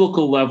a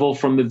biblical level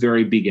from the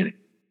very beginning.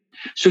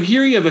 So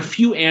here you have a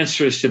few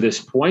answers to this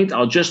point.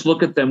 I'll just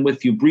look at them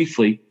with you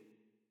briefly.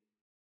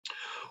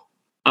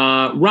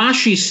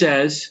 Rashi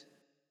says,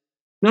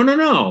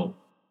 no.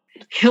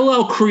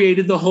 Hillel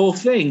created the whole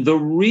thing. The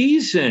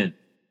reason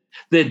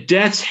that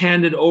debts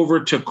handed over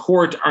to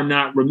court are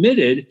not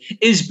remitted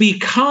is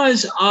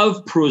because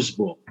of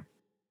Pruzbul.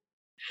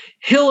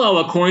 Hillel,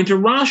 according to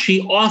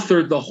Rashi,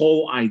 authored the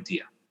whole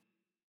idea.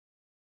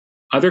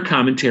 Other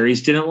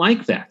commentaries didn't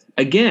like that.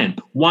 Again,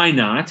 why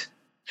not?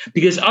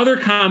 Because other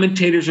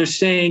commentators are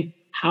saying,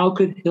 how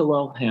could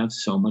Hillel have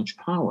so much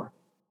power?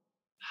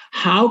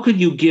 How could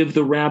you give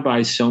the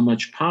rabbis so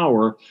much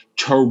power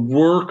to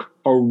work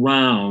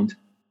around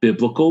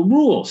biblical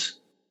rules?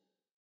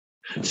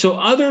 So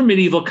other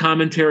medieval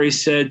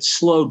commentaries said,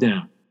 slow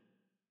down.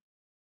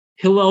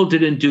 Hillel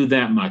didn't do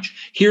that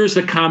much. Here's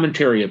the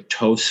commentary of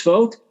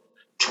Tosfot,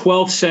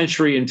 12th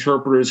century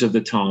interpreters of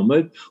the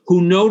Talmud,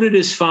 who noted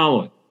as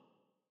following.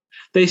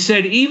 They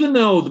said, even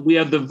though we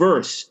have the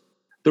verse,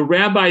 the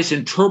rabbis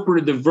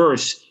interpreted the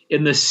verse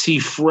in the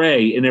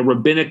Sifrei, in a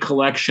rabbinic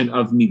collection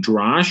of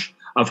midrash,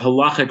 of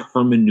halachic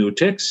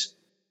hermeneutics,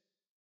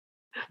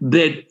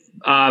 that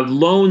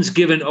loans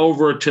given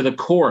over to the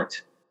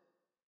court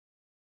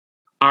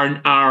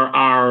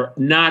are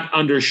not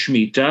under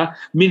Shemitah,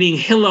 meaning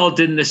Hillel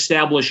didn't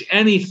establish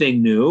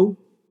anything new.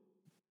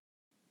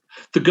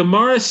 The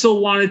Gemara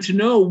still wanted to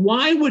know,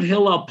 why would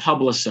Hillel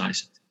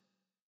publicize it?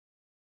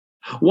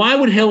 Why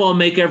would Hillel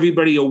make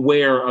everybody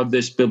aware of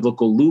this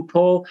biblical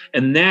loophole?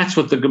 And that's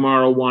what the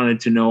Gemara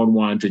wanted to know and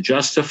wanted to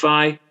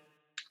justify.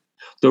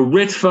 The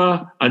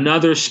Ritva,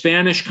 another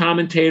Spanish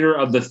commentator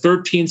of the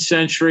 13th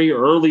century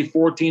or early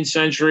 14th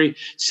century,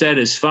 said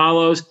as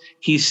follows.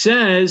 He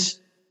says,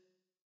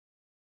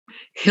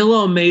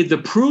 Hillel made the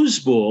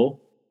Pruzbul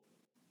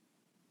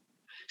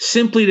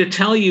simply to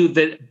tell you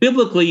that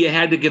biblically you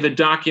had to give a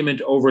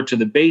document over to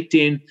the Beit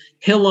Din.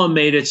 Hillel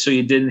made it so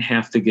you didn't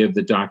have to give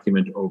the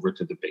document over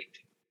to the Beit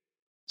Din.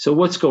 So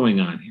what's going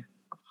on here?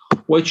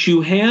 What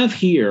you have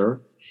here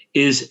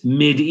is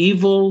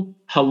medieval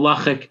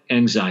halachic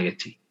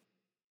anxiety,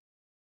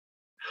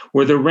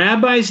 where the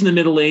rabbis in the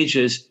Middle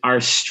Ages are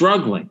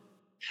struggling,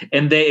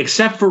 and they,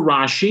 except for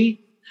Rashi,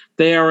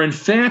 they are in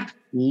fact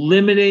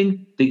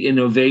limiting the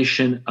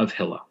innovation of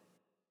Hillel.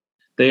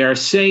 They are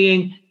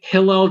saying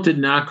Hillel did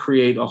not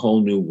create a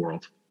whole new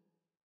world.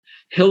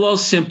 Hillel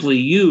simply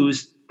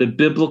used the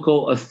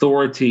biblical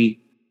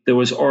authority that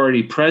was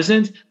already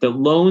present, that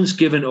loans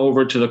given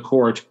over to the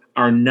court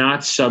are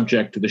not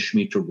subject to the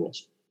Shemitah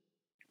rules.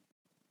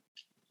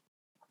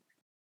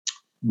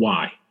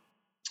 Why?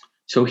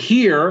 So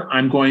here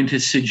I'm going to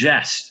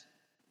suggest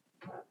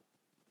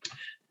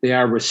they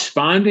are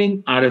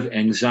responding out of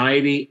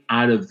anxiety,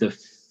 out of the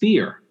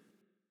fear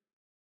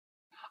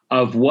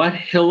of what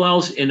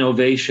Hillel's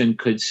innovation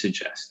could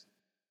suggest.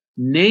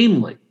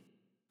 Namely,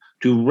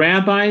 do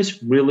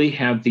rabbis really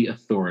have the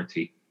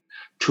authority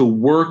to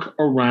work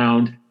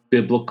around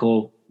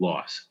biblical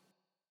laws?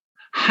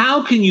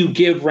 How can you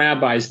give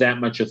rabbis that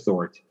much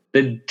authority?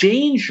 The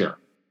danger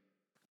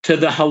to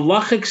the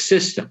halachic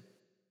system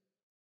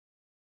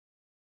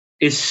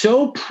is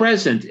so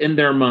present in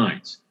their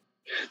minds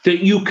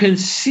that you can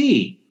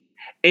see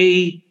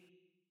a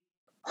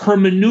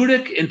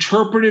hermeneutic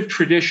interpretive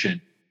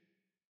tradition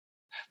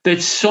that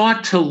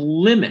sought to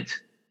limit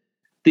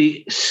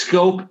the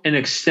scope and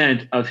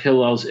extent of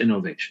Hillel's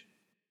innovation.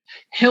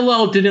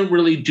 Hillel didn't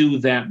really do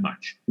that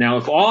much. Now,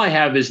 if all I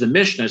have is the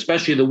Mishnah,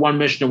 especially the one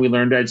Mishnah we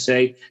learned, I'd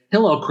say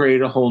Hillel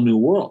created a whole new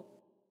world.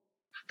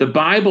 The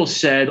Bible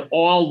said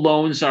all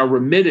loans are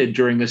remitted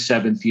during the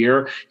 7th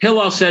year.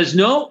 Hillel says,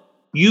 no,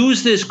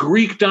 use this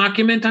Greek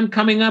document I'm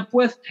coming up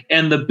with,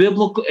 and the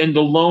biblical and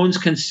the loans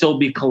can still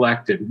be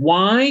collected.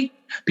 Why?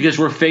 Because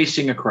we're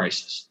facing a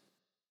crisis.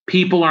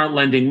 People aren't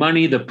lending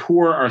money. The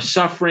poor are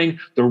suffering.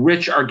 The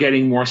rich are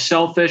getting more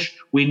selfish.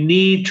 We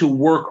need to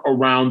work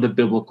around the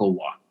biblical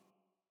law.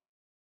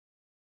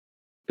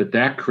 But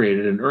that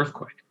created an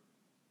earthquake.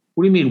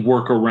 What do you mean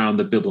work around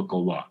the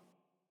biblical law?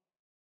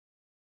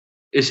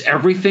 Is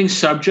everything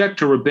subject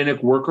to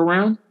rabbinic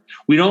workaround?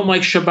 We don't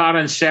like Shabbat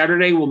on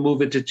Saturday, we'll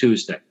move it to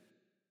Tuesday.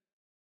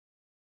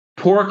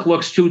 Pork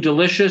looks too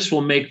delicious,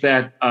 we'll make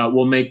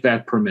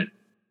that permitted.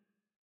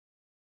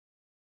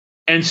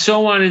 And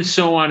so on and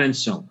so on and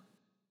so on.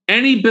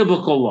 Any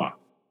biblical law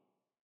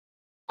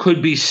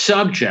could be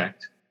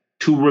subject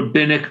to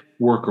rabbinic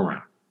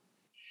workaround.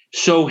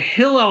 So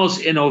Hillel's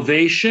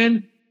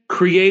innovation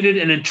created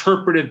an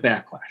interpretive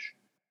backlash.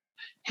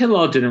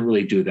 Hillel didn't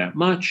really do that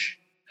much.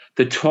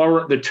 The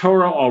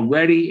Torah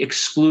already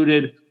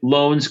excluded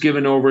loans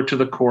given over to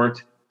the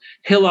court.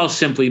 Hillel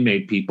simply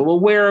made people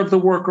aware of the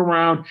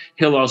workaround.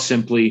 Hillel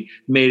simply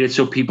made it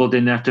so people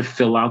didn't have to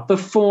fill out the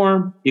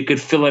form. You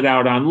could fill it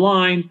out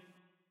online.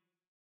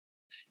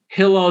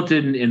 Hillel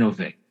didn't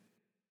innovate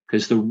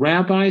because the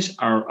rabbis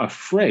are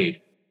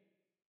afraid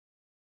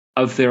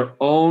of their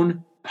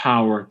own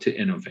power to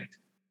innovate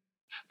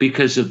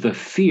because of the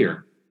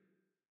fear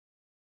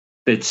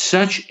that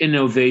such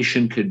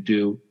innovation could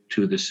do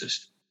to the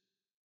system.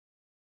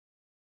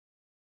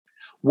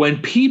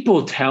 When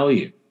people tell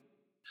you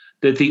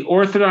that the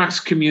Orthodox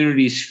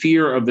community's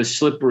fear of the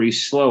slippery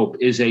slope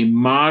is a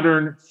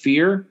modern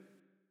fear,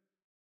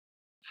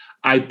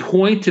 I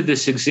point to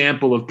this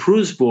example of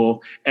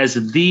Pruzbul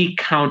as the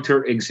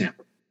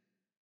counterexample.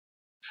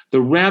 The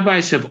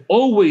rabbis have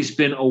always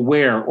been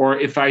aware, or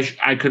if I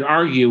could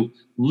argue,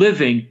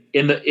 living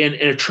in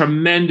a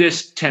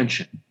tremendous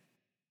tension.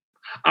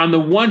 On the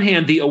one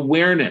hand, the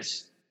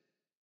awareness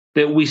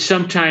that we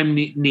sometimes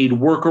need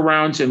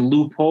workarounds and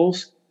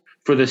loopholes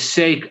for the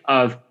sake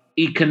of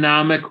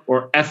economic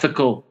or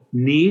ethical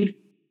need.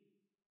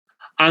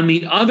 On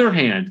the other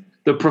hand,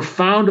 the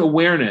profound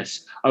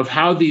awareness of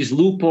how these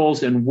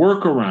loopholes and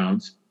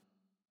workarounds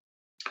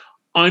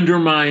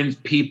undermine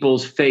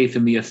people's faith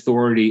in the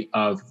authority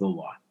of the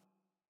law.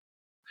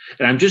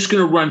 And I'm just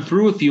going to run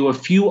through with you a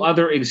few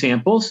other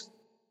examples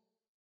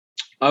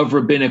of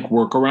rabbinic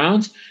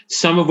workarounds,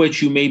 some of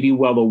which you may be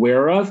well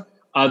aware of,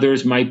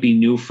 others might be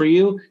new for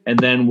you, and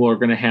then we're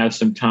going to have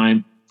some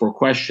time for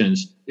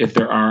questions if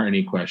there are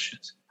any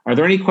questions. Are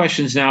there any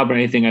questions now about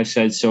anything I've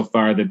said so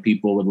far that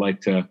people would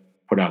like to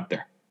put out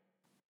there?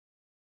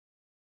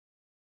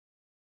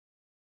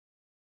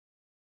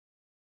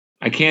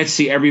 I can't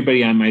see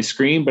everybody on my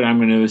screen, but I'm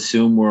going to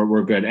assume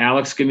we're good.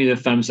 Alex, give me the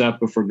thumbs up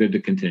if we're good to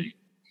continue.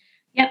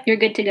 Yep, you're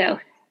good to go.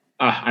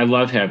 I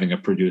love having a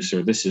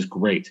producer. This is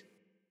great.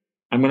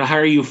 I'm going to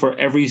hire you for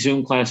every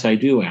Zoom class I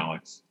do,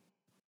 Alex.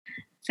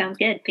 Sounds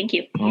good. Thank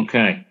you.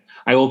 Okay.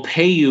 I will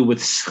pay you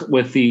with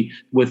the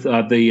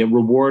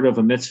reward of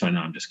a mitzvah.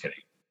 No, I'm just kidding.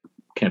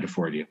 Can't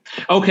afford you.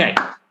 Okay,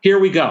 here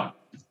we go.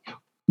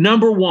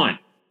 Number one,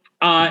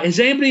 has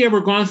anybody ever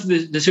gone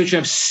through the situation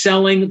of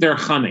selling their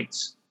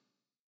chametz?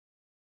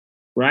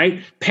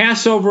 Right?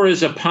 Passover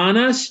is upon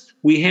us.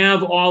 We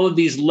have all of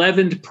these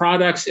leavened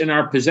products in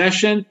our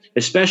possession,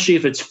 especially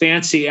if it's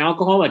fancy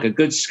alcohol, like a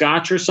good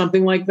scotch or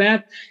something like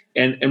that.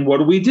 And what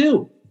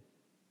do?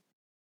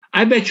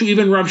 I bet you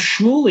even Rav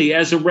Shmuley,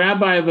 as a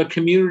rabbi of a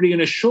community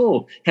in a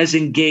shul, has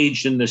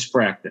engaged in this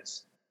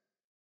practice.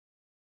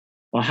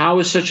 Well, how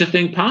is such a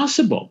thing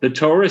possible? The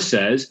Torah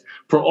says,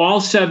 for all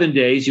 7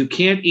 days, you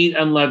can't eat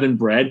unleavened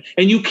bread,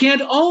 and you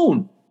can't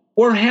own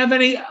or have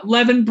any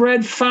leavened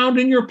bread found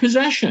in your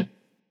possession.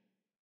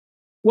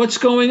 What's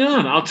going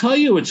on? I'll tell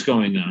you what's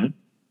going on.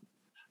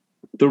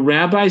 The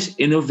rabbis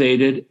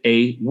innovated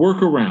a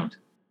workaround,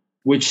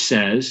 which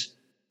says,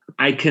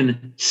 I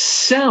can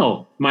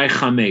sell my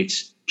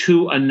chametz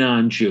to a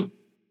non-Jew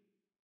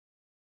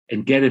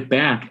and get it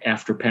back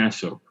after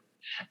Passover.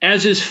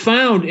 As is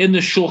found in the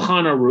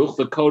Shulchan Aruch,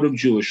 the Code of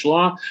Jewish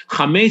Law,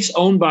 chametz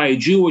owned by a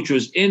Jew, which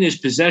was in his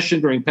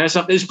possession during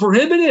Pesach, is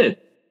prohibited.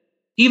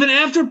 Even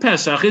after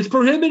Pesach, it's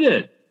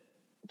prohibited.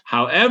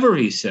 However,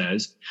 he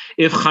says,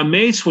 if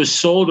chametz was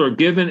sold or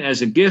given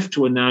as a gift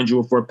to a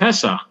non-Jew for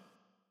Pesach,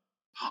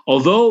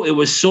 although it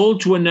was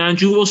sold to a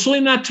non-Jew, we'll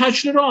certainly not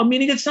touch it at all,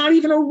 meaning it's not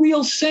even a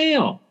real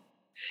sale.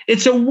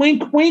 It's a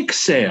wink-wink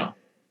sale.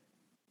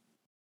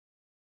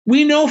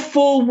 We know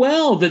full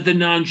well that the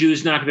non-Jew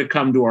is not going to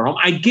come to our home.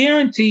 I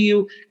guarantee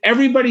you,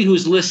 everybody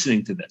who's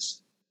listening to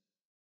this,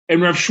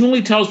 and Rav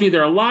Shmuley tells me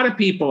there are a lot of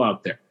people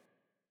out there,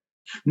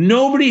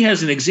 nobody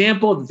has an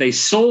example that they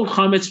sold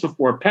chametz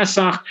before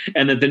Pesach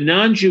and that the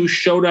non-Jew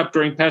showed up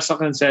during Pesach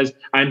and says,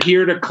 I'm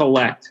here to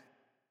collect.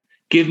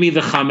 Give me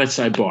the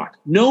chametz I bought.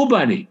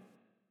 Nobody.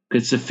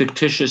 It's a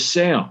fictitious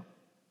sale.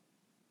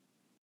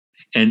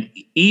 And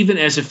even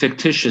as a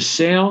fictitious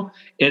sale,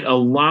 it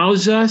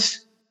allows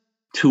us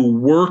to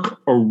work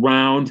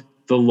around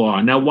the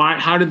law. Now,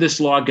 how did this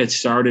law get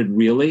started,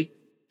 really?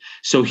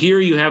 So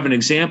here you have an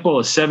example,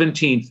 a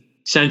 17th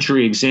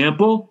century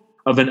example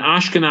of an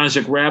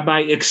Ashkenazic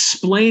rabbi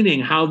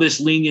explaining how this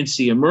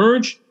leniency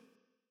emerged.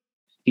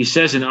 He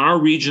says, in our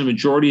region, the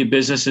majority of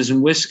business is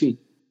in whiskey.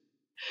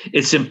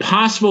 It's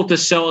impossible to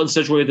sell it in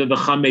such a way that the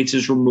chametz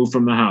is removed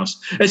from the house,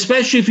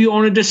 especially if you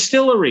own a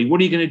distillery.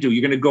 What are you going to do?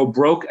 You're going to go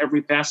broke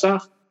every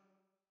Pesach?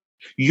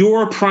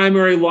 Your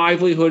primary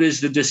livelihood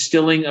is the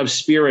distilling of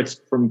spirits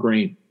from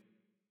grain.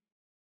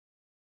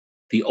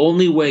 The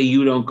only way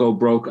you don't go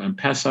broke on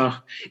Pesach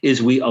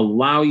is we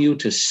allow you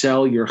to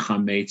sell your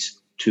chametz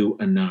to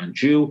a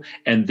non-Jew.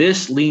 And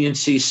this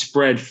leniency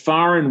spread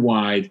far and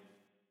wide,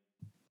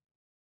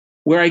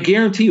 where I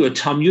guarantee you a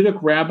Talmudic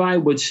rabbi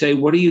would say,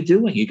 what are you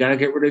doing? You got to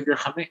get rid of your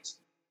chametz.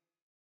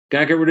 Got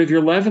to get rid of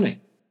your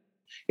leavening.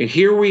 And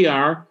here we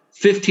are,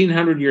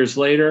 1,500 years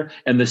later,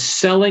 and the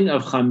selling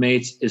of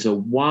chametz is a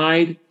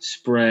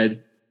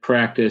widespread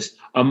practice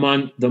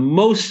among the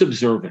most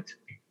observant,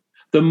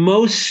 the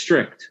most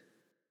strict,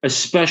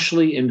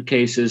 especially in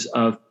cases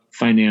of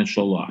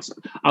financial loss.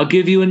 I'll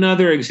give you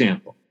another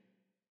example.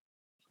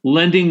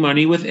 Lending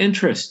money with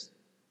interest.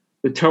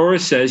 The Torah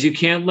says you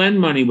can't lend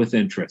money with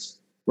interest,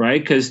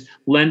 right? Because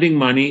lending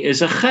money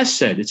is a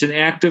chesed. It's an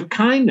act of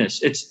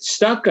kindness. It's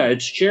tzedakah.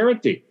 It's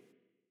charity.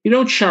 You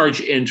don't charge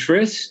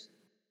interest.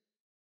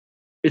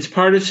 It's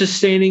part of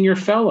sustaining your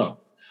fellow.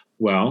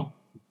 Well,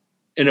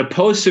 in a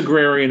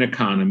post-agrarian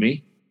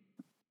economy,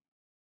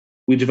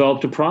 we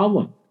developed a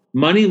problem.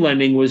 Money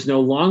lending was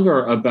no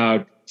longer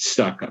about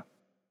tzedakah.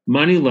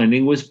 Money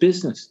lending was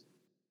business.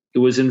 It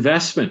was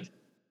investment.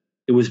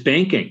 It was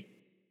banking.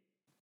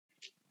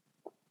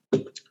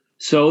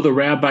 So the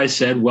rabbi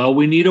said, well,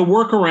 we need a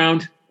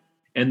workaround.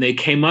 And they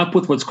came up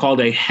with what's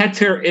called a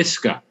heter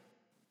iska,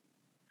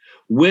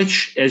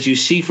 which, as you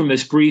see from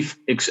this brief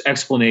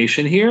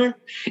explanation here,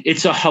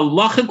 it's a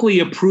halachically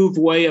approved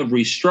way of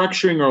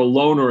restructuring a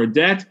loan or a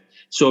debt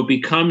so it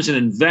becomes an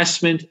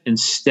investment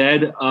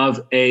instead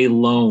of a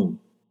loan.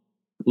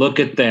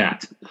 Look at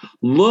that.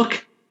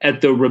 Look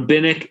at the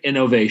rabbinic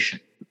innovation.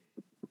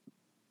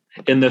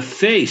 In the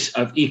face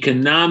of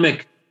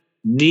economic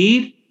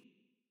need,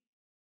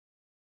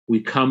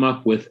 we come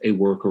up with a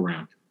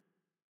workaround.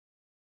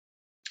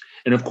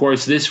 And of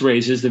course, this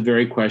raises the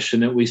very question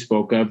that we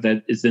spoke of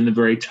that is in the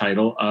very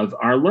title of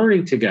our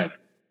learning together.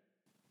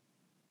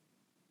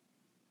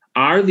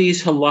 Are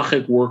these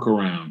halachic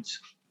workarounds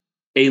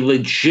a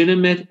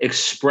legitimate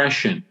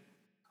expression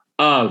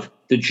of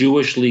the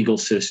Jewish legal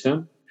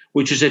system,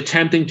 which is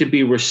attempting to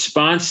be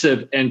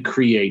responsive and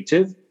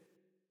creative?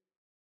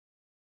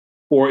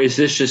 Or is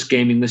this just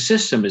gaming the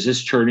system? Is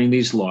this turning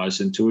these laws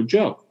into a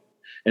joke?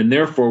 And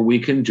therefore, we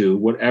can do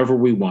whatever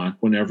we want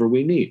whenever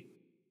we need.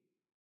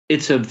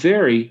 It's a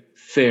very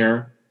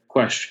fair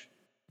question.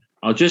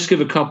 I'll just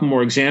give a couple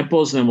more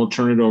examples, and then we'll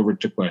turn it over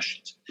to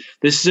questions.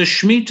 This is a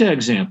Shemitah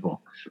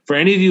example. For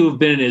any of you who've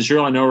been in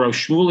Israel, I know Rav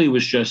Shmuley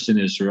was just in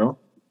Israel.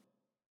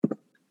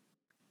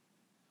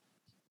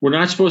 We're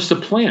not supposed to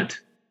plant.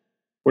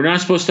 We're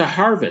not supposed to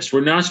harvest.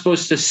 We're not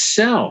supposed to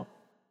sell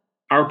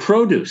our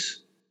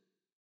produce.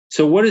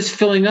 So what is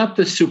filling up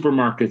the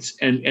supermarkets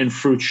and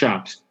fruit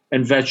shops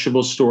and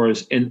vegetable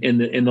stores in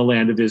the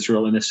land of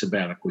Israel in a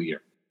sabbatical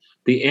year?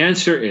 The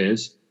answer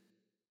is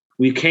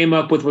we came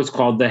up with what's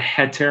called the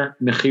heter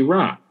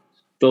mechira,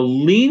 the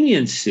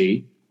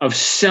leniency of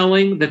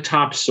selling the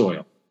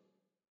topsoil,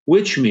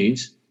 which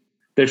means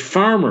that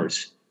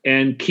farmers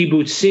and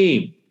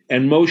kibbutzim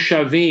and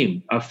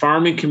moshavim,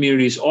 farming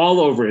communities all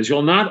over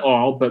Israel, not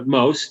all, but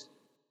most,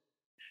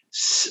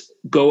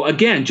 go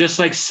again, just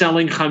like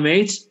selling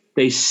chametz,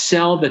 they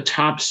sell the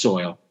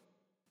topsoil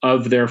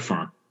of their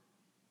farm.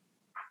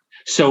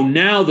 So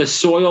now the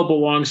soil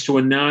belongs to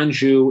a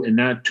non-Jew and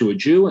not to a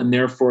Jew, and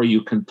therefore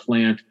you can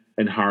plant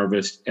and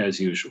harvest as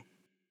usual.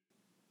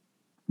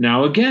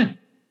 Now again,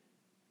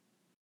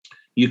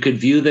 you could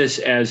view this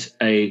as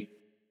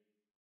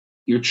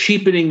you're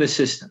cheapening the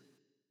system.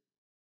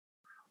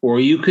 Or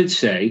you could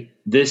say,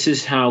 this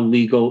is how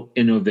legal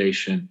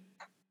innovation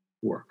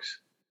works.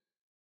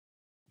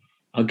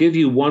 I'll give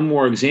you one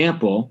more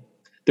example.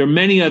 There are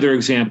many other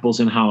examples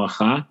in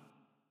halakha,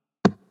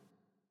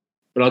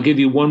 but I'll give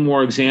you one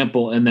more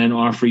example and then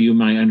offer you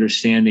my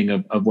understanding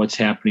of what's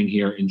happening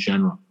here in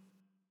general.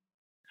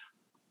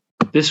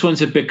 This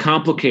one's a bit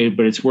complicated,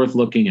 but it's worth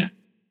looking at.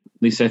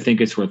 At least I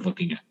think it's worth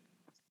looking at.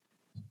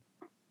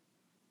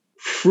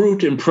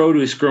 Fruit and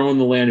produce grown in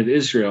the land of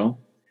Israel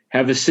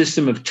have a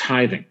system of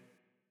tithing,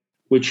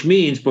 which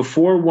means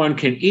before one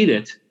can eat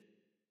it,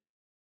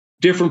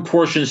 different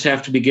portions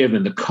have to be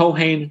given. The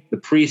Kohen, the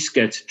priest,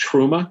 gets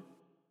truma.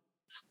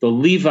 The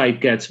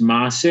Levite gets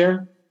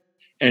maser.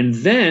 And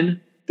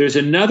then there's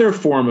another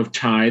form of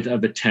tithe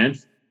of a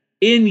tenth.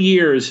 In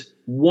years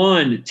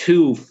 1,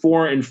 2,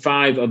 4, and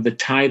 5 of the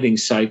tithing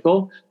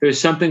cycle,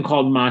 there's something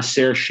called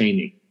maser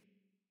sheni,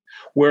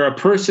 where a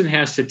person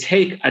has to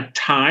take a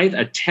tithe,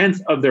 a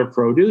tenth of their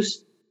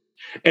produce,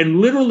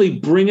 and literally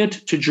bring it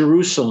to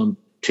Jerusalem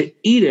to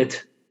eat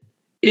it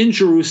in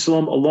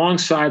Jerusalem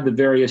alongside the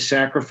various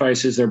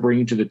sacrifices they're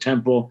bringing to the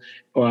temple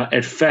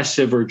at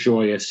festive or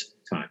joyous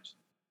times.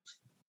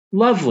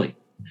 Lovely.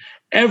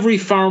 Every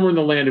farmer in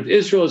the land of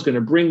Israel is going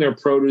to bring their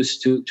produce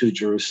to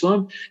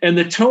Jerusalem. And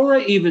the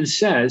Torah even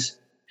says,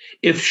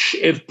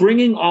 if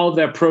bringing all of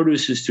that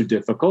produce is too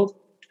difficult,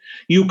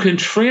 you can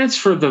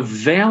transfer the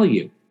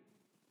value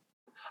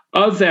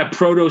of that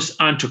produce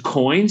onto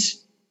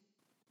coins,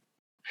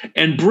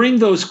 and bring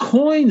those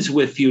coins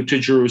with you to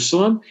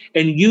Jerusalem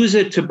and use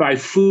it to buy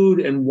food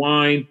and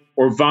wine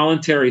or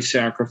voluntary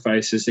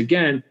sacrifices,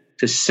 again,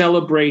 to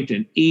celebrate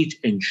and eat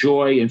and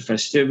joy and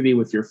festivity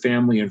with your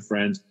family and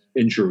friends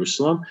in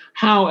Jerusalem.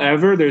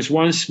 However, there's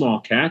one small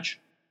catch.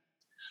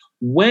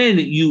 When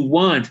you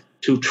want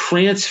to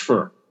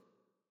transfer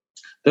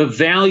the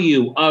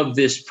value of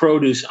this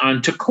produce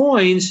onto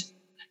coins,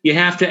 you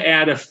have to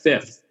add a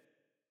fifth.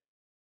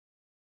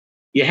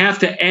 You have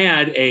to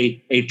add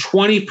a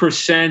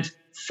 20%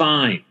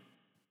 fine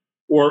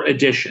or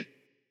addition.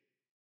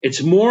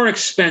 It's more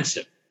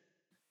expensive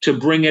to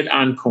bring it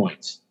on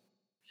coins.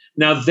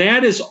 Now,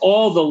 that is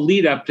all the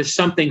lead up to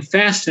something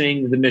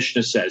fascinating the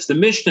Mishnah says. The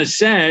Mishnah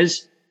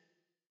says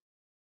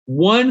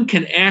one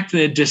can act in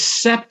a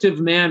deceptive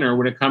manner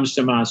when it comes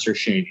to Maaser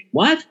Sheni.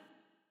 What?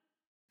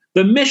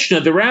 The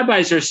Mishnah, the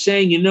rabbis are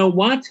saying, you know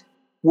what?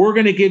 We're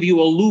going to give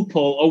you a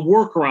loophole, a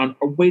workaround,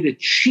 a way to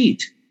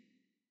cheat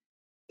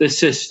the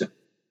system.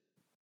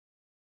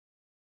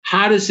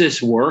 How does this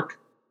work?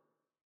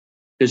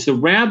 Because the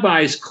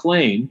rabbis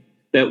claim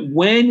that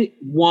when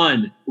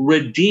one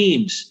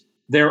redeems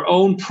their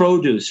own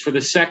produce for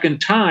the second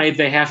tithe,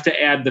 they have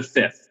to add the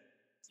fifth.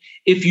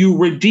 If you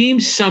redeem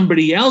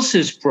somebody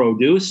else's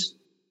produce,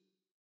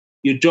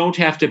 you don't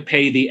have to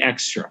pay the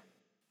extra.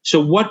 So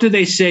what do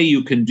they say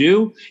you can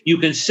do? You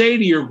can say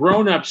to your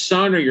grown-up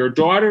son or your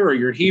daughter or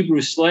your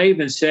Hebrew slave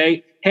and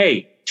say,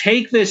 hey,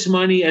 take this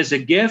money as a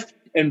gift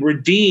and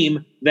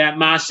redeem that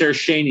Maaser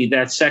Sheni,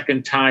 that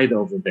second tithe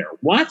over there.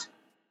 What?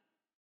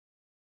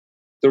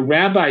 The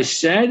rabbi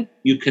said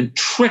you can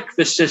trick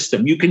the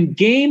system. You can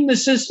game the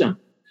system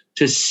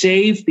to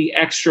save the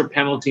extra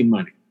penalty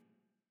money.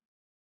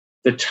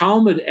 The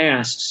Talmud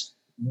asks,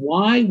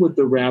 why would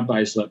the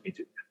rabbis let me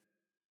do that?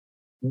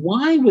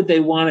 Why would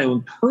they want to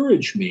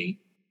encourage me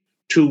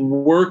to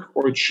work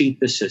or cheat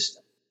the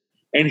system?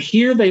 And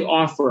here they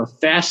offer a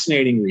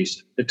fascinating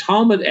reason. The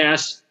Talmud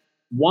asks,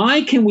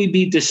 why can we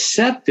be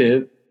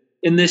deceptive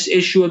in this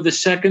issue of the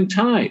second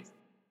tithe?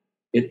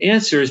 It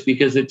answers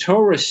because the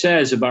Torah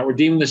says about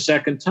redeeming the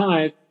second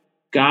tithe,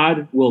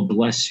 God will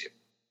bless you.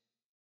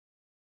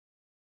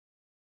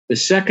 The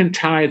second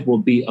tithe will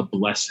be a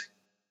blessing.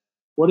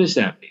 What does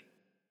that mean?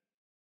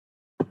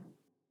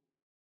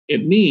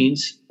 It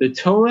means the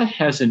Torah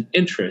has an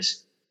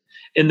interest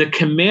in the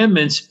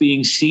commandments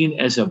being seen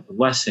as a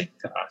blessing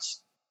to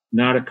us,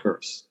 not a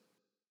curse.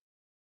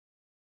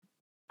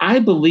 I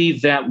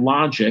believe that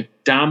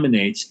logic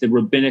dominates the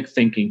rabbinic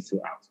thinking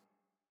throughout.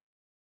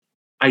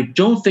 I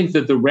don't think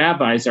that the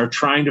rabbis are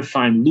trying to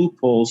find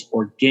loopholes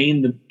or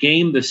game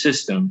the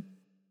system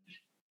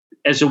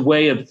as a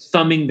way of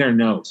thumbing their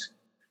nose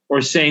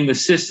or saying the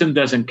system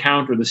doesn't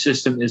count or the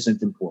system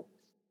isn't important.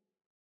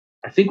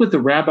 I think what the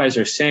rabbis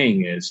are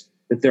saying is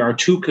that there are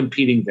two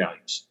competing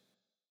values.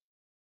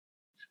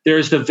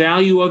 There's the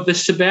value of the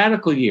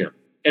sabbatical year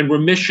and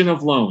remission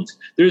of loans.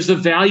 There's the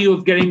value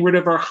of getting rid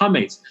of our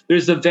chametz.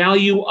 There's the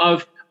value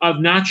of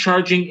not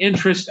charging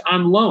interest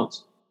on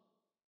loans.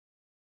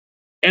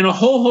 And a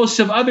whole host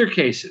of other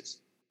cases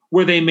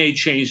where they made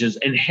changes,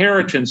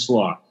 inheritance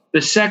law,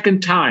 the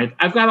second tithe.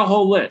 I've got a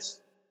whole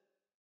list.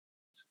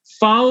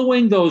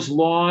 Following those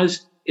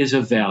laws is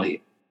a value.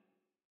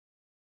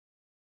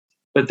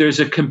 But there's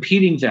a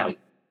competing value.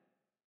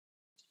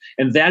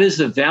 And that is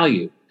the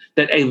value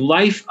that a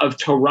life of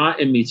Torah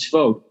and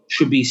mitzvot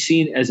should be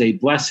seen as a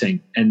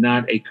blessing and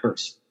not a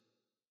curse.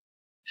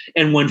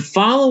 And when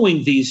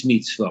following these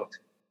mitzvot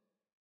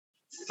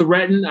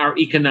threaten our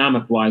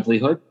economic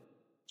livelihood,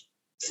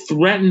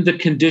 threaten the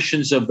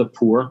conditions of the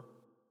poor,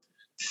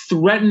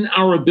 threaten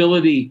our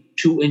ability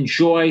to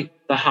enjoy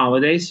the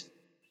holidays,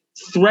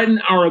 threaten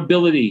our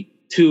ability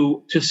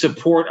to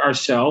support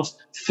ourselves,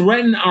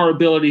 threaten our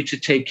ability to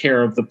take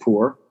care of the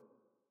poor,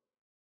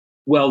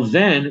 well,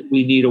 then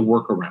we need a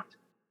workaround.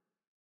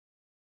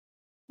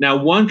 Now,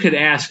 one could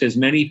ask, as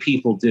many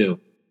people do,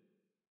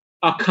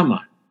 oh, come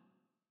on.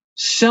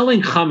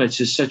 Selling chametz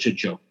is such a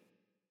joke.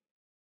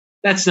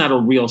 That's not a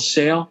real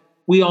sale.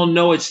 We all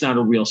know it's not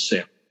a real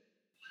sale.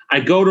 I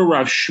go to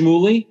Rav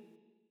Shmuley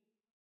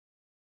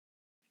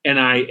and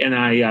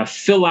I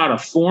fill out a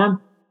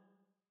form,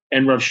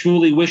 and Rav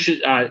Shmuley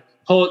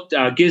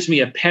gives me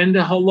a pen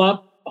to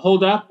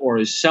hold up, or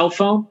his cell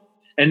phone,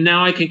 and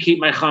now I can keep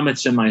my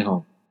chametz in my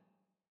home.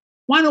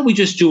 Why don't we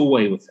just do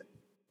away with it?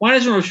 Why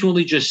doesn't Rav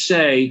Shmuley just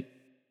say,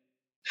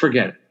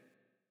 forget it?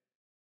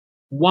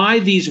 Why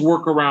these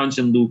workarounds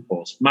and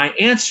loopholes? My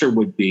answer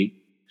would be,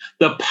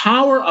 the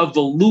power of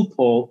the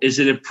loophole is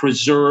that it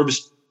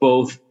preserves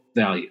both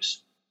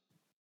values.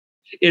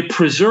 It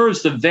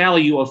preserves the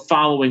value of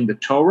following the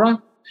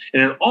Torah,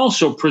 and it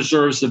also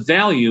preserves the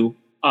value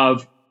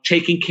of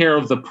taking care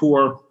of the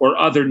poor or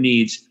other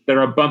needs that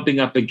are bumping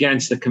up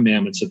against the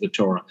commandments of the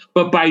Torah.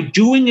 But by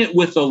doing it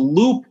with a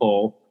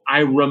loophole,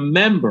 I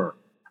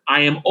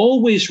am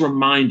always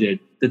reminded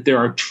that there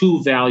are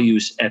two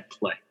values at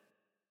play.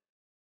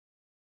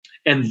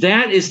 And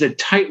that is the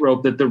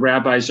tightrope that the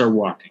rabbis are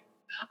walking.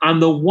 On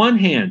the one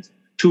hand,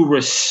 to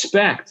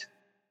respect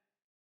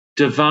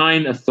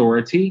divine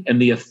authority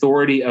and the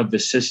authority of the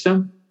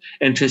system,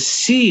 and to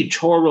see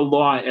Torah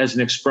law as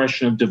an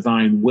expression of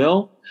divine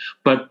will,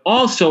 but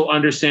also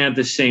understand at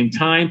the same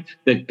time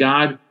that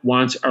God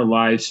wants our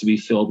lives to be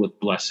filled with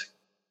blessing.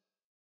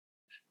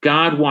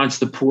 God wants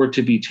the poor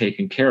to be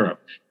taken care of.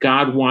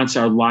 God wants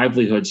our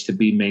livelihoods to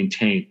be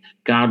maintained.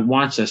 God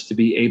wants us to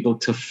be able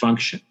to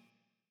function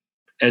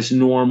as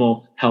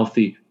normal,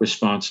 healthy,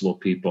 responsible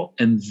people.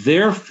 And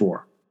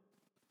therefore,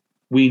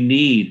 we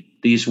need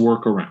these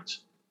workarounds.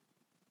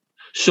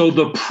 So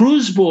the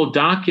Pruzbul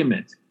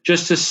document,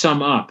 just to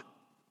sum up,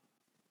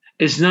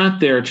 is not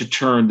there to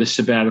turn the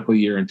sabbatical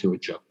year into a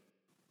joke.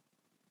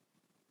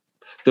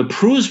 The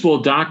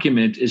Pruzbul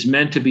document is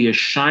meant to be a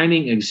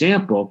shining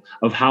example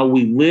of how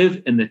we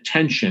live in the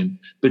tension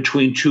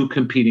between two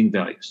competing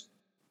values.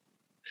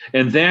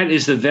 And that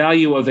is the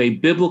value of a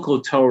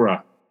biblical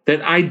Torah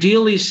that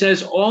ideally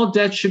says all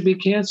debt should be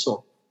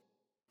canceled.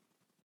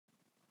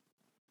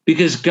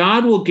 Because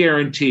God will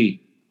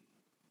guarantee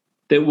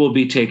that we'll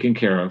be taken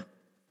care of,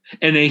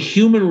 and a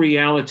human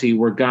reality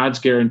where God's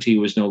guarantee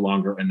was no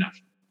longer enough.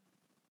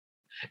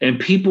 And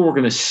people were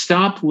going to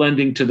stop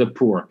lending to the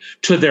poor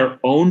to their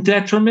own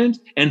detriment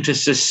and to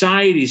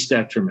society's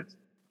detriment,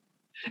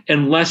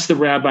 unless the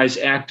rabbis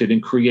acted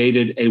and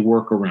created a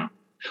workaround.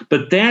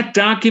 But that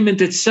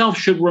document itself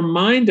should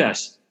remind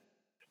us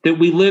that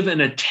we live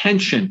in a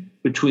tension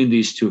between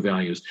these two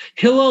values.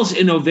 Hillel's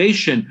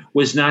innovation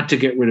was not to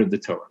get rid of the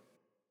Torah.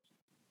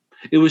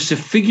 It was to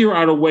figure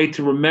out a way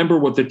to remember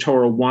what the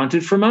Torah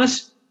wanted from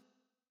us,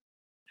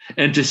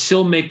 and to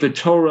still make the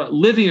Torah,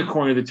 living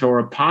according to the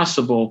Torah,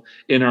 possible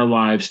in our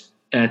lives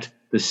at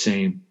the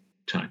same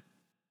time.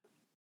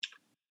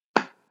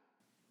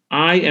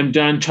 I am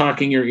done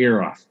talking your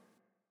ear off.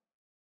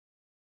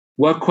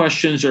 What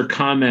questions or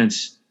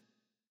comments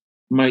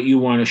might you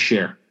want to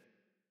share?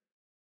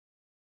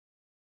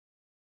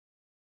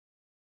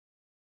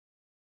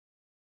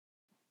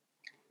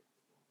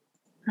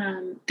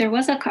 There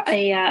was a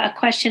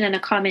question and a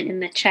comment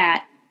in the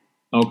chat.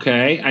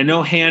 Okay. I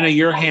know, Hannah,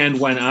 your hand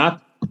went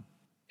up.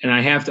 And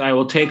I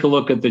will take a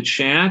look at the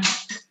chat.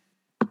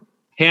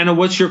 Hannah,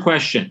 what's your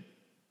question?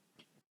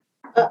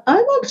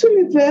 I'm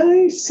actually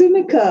very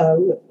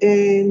cynical.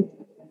 And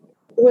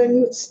when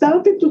you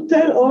started to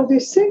tell all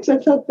these things, I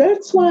thought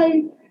that's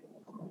why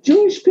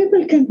Jewish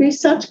people can be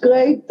such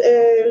great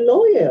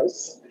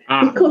lawyers.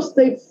 Because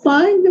they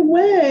find a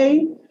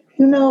way,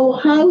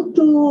 how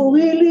to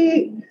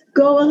really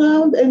go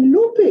around and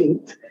loop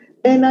it.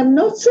 And I'm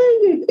not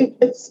saying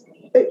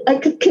I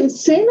can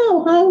say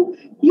now how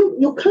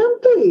you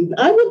come to it.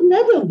 I would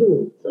never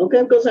do it,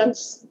 okay, because I'm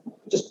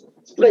just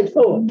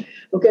straightforward,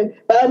 okay?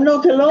 But I'm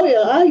not a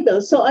lawyer either.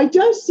 So I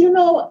just,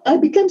 I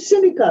became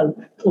cynical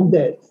from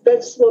that.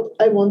 That's what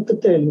I want to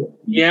tell you.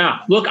 Yeah.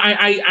 Look,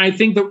 I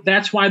think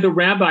that's why the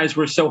rabbis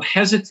were so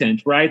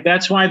hesitant, right?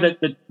 That's why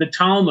the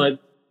Talmud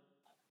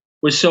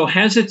was so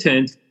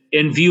hesitant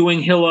in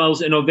viewing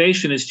Hillel's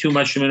innovation as too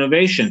much of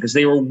innovation, because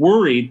they were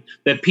worried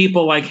that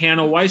people like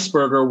Hannah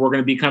Weisberger were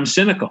going to become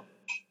cynical.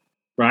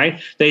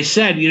 Right? They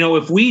said,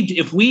 if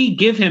we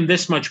give him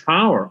this much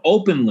power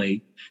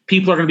openly,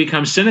 people are going to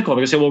become cynical.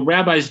 They're going to say, well,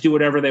 rabbis do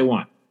whatever they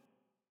want.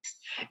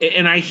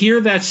 And I hear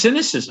that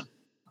cynicism.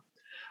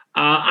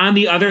 On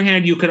the other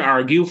hand, you could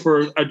argue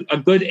for a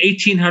good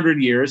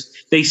 1,800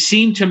 years, they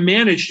seem to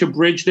manage to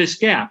bridge this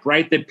gap,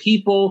 right? That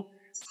people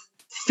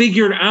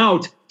figured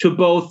out to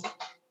both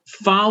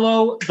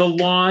follow the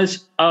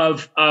laws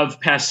of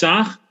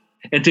Pesach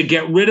and to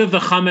get rid of the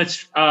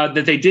chametz,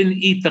 that they didn't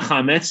eat the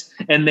chametz,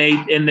 and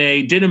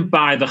they didn't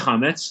buy the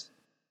chametz,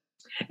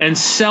 and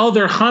sell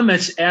their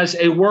chametz as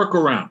a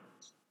workaround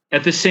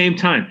at the same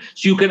time.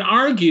 So you could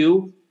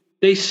argue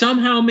they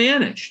somehow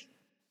managed.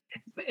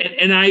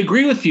 And I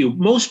agree with you.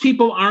 Most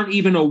people aren't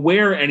even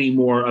aware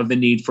anymore of the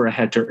need for a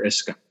heter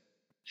iska.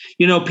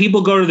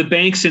 People go to the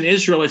banks in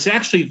Israel. It's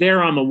actually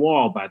there on the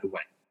wall, by the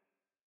way.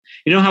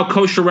 You know how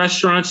kosher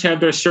restaurants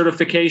have their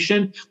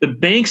certification? The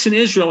banks in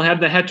Israel have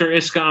the heter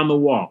iska on the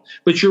wall.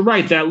 But you're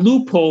right, that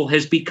loophole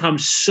has become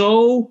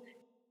so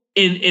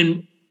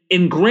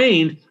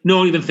ingrained, no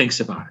one even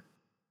thinks about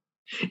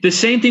it. The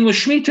same thing with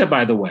Shemitah,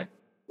 by the way.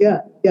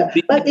 Yeah.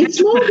 But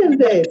it's more than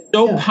that.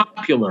 So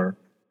popular,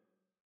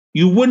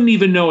 you wouldn't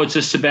even know it's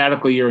a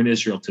sabbatical year in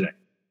Israel today.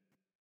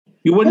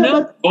 You wouldn't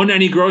know. Go to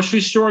any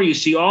grocery store, you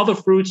see all the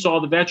fruits,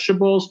 all the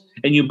vegetables,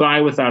 and you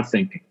buy without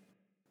thinking.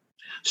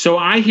 So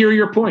I hear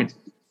your point.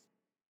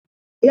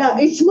 Yeah,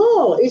 it's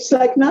more. It's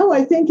like now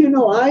I think,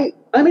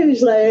 I'm an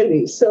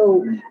Israeli.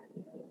 So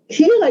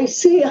here I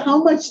see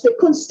how much the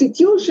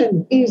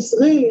Constitution is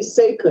really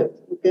sacred,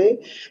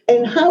 okay?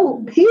 And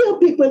how here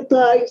people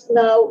try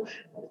now,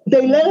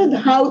 they learn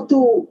how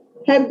to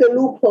have the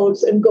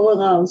loopholes and go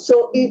around.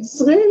 So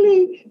it's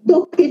really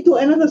took it to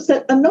another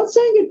step. I'm not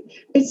saying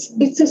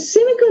it's a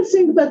cynical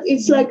thing, but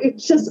it's like it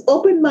just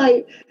opened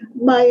my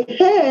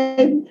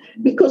head,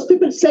 because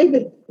people say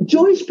that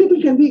Jewish people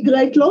can be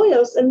great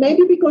lawyers, and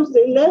maybe because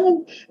they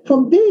learn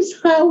from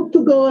this how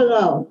to go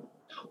around.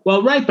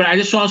 Well, right. But I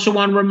just also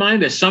want to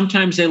remind us,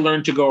 sometimes they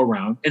learn to go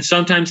around and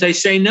sometimes they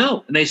say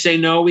no. And they say,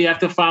 no, we have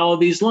to follow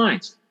these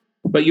lines.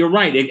 But you're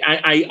right.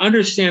 I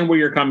understand where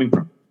you're coming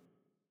from.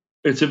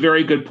 It's a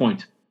very good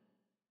point.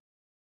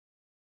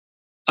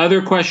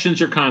 Other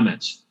questions or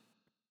comments?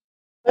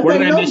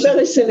 But I'm not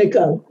very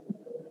cynical.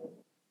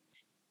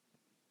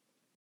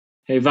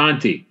 Hey,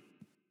 Vanti.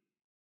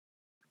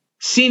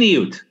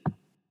 Siniut.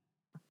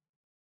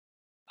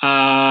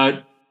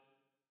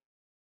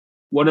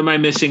 What am I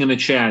missing in the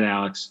chat,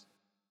 Alex?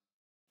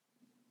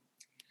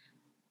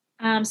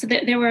 So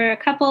there were a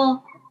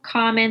couple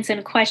comments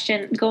and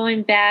questions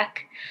going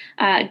back.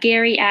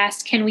 Gary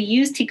asked, can we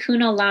use tikkun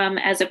olam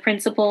as a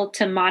principle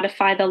to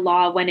modify the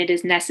law when it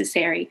is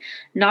necessary?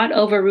 Not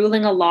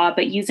overruling a law,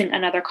 but using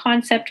another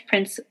concept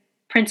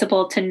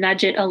principle to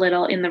nudge it a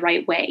little in the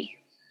right way.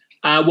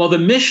 Well, the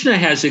Mishnah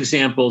has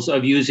examples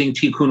of using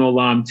tikkun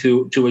olam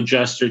to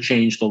adjust or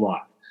change the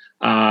law.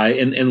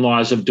 In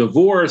laws of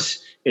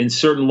divorce, in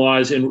certain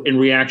laws, in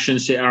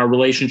reactions to our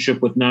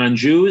relationship with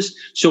non-Jews.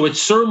 So it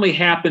certainly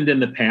happened in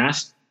the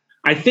past.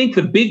 I think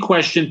the big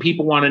question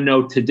people want to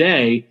know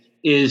today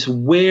is,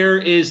 where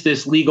is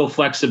this legal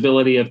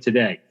flexibility of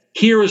today?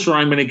 Here is where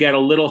I'm going to get a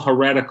little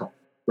heretical,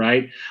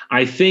 right?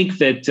 I think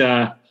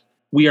that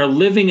we are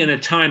living in a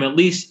time, at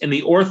least in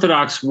the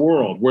Orthodox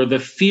world, where the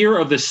fear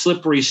of the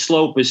slippery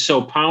slope is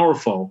so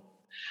powerful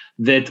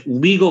that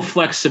legal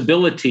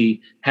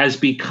flexibility has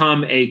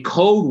become a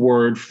code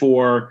word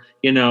for,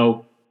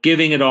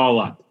 giving it all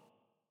up.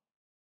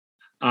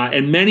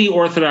 And many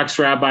Orthodox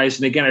rabbis,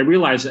 and again, I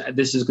realize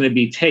this is going to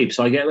be taped,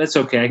 so that's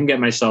okay, I can get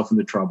myself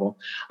into trouble,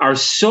 are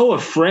so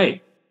afraid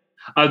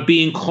of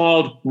being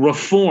called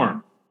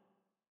reform.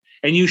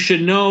 And you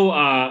should know,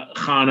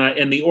 Chana,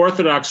 in the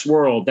Orthodox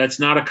world, that's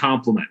not a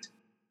compliment.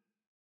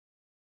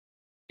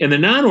 In the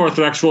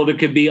non-Orthodox world, it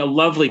could be a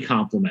lovely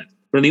compliment.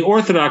 But in the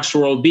Orthodox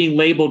world, being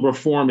labeled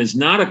reform is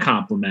not a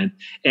compliment.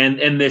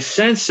 And this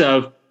sense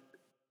of,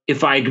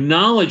 if I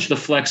acknowledge the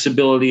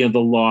flexibility of the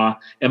law,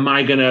 am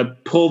I going to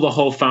pull the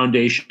whole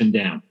foundation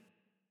down?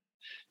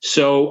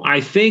 So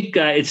I think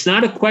it's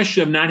not a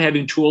question of not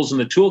having tools in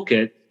the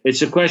toolkit.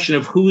 It's a question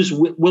of who's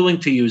willing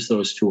to use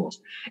those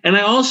tools. And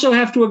I also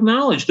have to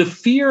acknowledge the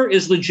fear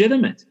is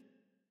legitimate.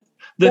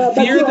 The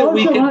fear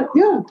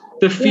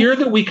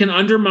that we can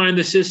undermine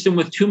the system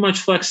with too much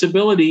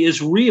flexibility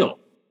is real.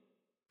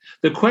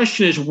 The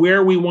question is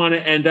where we want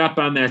to end up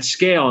on that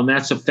scale, and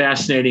that's a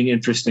fascinating,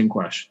 interesting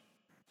question.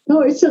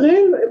 No, it's a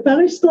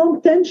very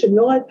strong tension.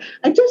 No,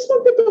 I just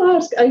wanted to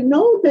ask, I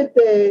know that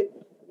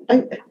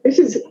this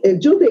is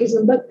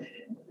Judaism, but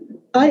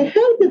I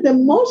heard that the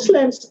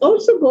Muslims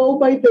also go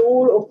by the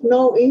rule of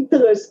no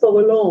interest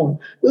for a loan.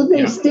 Do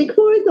they stick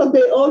for it, or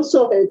they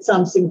also had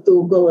something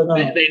to go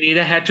around? They need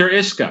a heter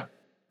iska,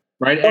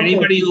 right? Okay.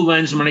 Anybody who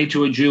lends money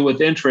to a Jew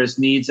with interest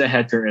needs a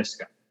heter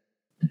iska.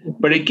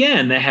 But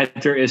again, the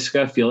heter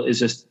iska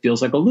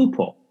feels like a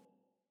loophole,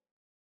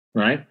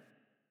 right?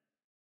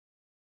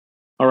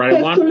 All right.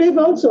 I want to live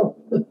also.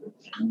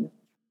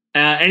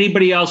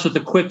 Anybody else with a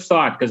quick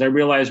thought? Because I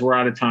realize we're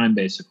out of time,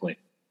 basically.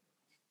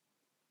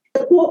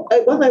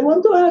 What I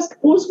want to ask,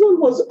 Prusbul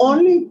was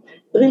only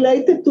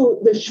related to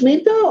the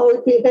Shemitah,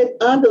 or he had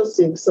other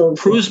things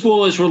also?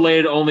 Prusbul is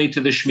related only to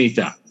the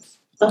Shemitah.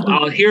 Uh-huh.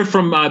 I'll hear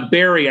from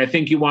Barry. I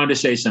think you wanted to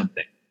say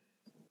something.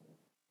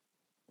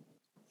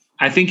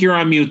 I think you're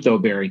on mute, though,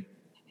 Barry.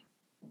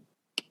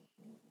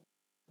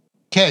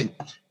 Okay.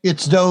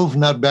 It's Dove,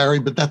 not Barry,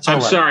 but that's all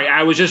right. I'm sorry.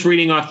 I was just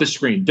reading off the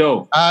screen.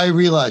 Dove. I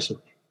realize it.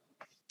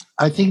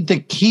 I think the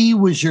key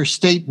was your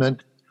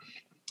statement.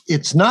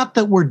 It's not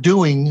that we're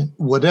doing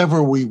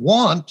whatever we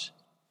want,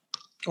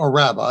 or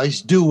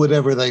rabbis do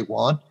whatever they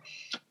want.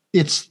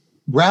 It's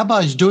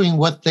rabbis doing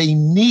what they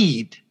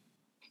need.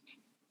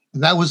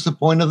 And that was the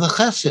point of the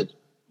chesed.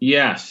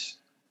 Yes.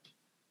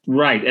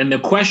 Right. And the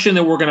question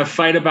that we're going to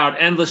fight about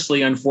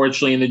endlessly,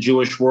 unfortunately, in the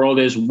Jewish world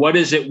is, what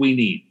is it we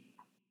need?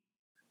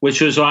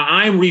 Which is why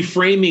I'm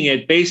reframing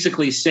it,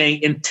 basically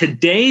saying in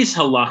today's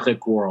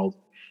halachic world,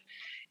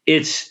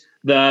 it's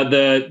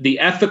the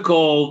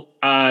ethical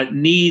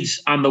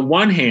needs on the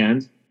one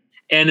hand,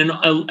 and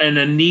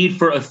a need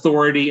for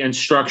authority and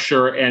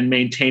structure and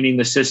maintaining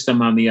the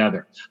system on the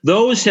other.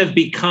 Those have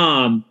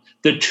become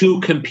the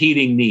two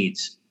competing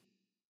needs,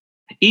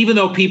 even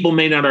though people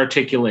may not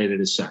articulate it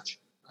as such.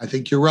 I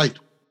think you're right.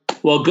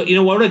 Well, you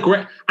know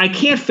what? I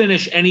can't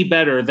finish any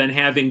better than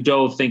having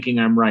Dove thinking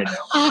I'm right.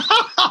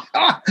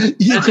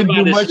 You can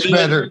do much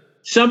better.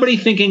 Somebody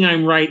thinking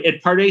I'm right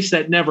at Pardes,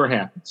 that never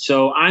happens.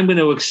 So I'm going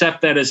to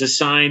accept that as a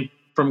sign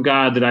from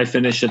God that I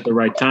finished at the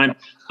right time.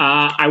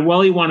 I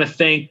really want to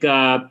thank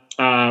you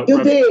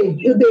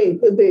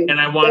did. And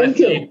I want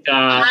to thank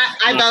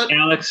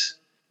Alex.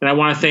 And I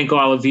want to thank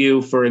all of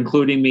you for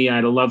including me. I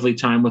had a lovely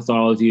time with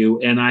all of you.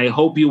 And I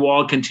hope you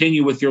all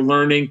continue with your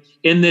learning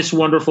in this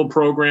wonderful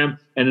program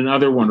and in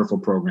other wonderful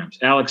programs.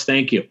 Alex,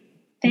 thank you.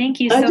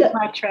 Thank you so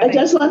much, Rabbi. I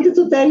just wanted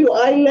to tell you,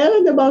 I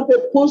learned about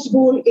the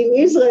Prusbul in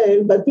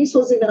Israel, but this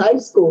was in high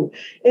school,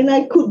 and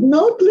I could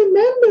not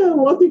remember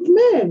what it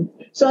meant.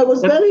 So I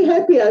was very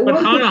happy.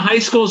 But Hannah, high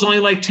school is only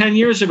like 10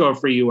 years ago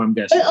for you, I'm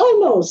guessing.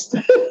 Almost.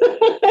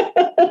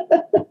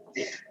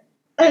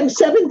 I'm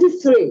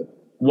 73.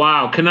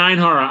 Wow. Kanayin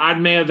Hara,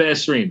 Ad Mea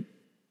Ve'esrim.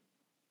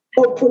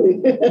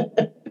 Hopefully.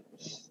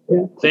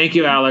 Yeah. Thank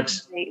you,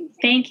 Alex.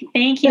 Thank you.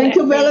 Thank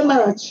you very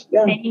much.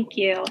 Yeah. Thank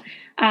you.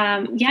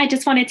 I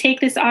just want to take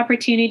this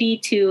opportunity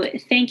to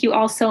thank you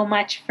all so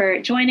much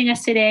for joining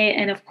us today.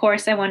 And of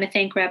course, I want to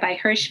thank Rabbi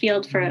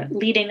Hirschfield for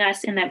leading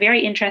us in that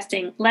very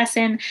interesting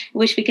lesson. I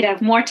wish we could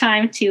have more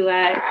time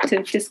to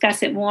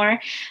discuss it more.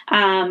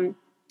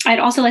 I'd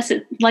also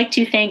like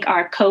to thank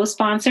our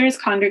co-sponsors,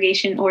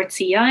 Congregation Or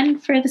Tzion,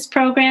 for this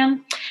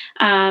program.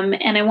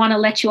 And I want to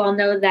let you all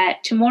know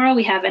that tomorrow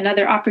we have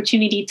another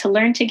opportunity to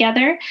learn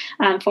together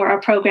for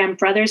our program,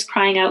 Brothers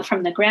Crying Out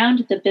from the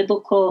Ground, The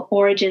Biblical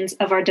Origins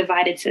of Our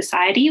Divided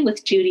Society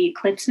with Judy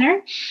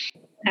Klitzner.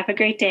 Have a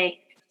great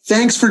day.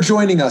 Thanks for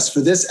joining us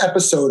for this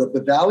episode of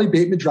the Valley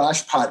Beit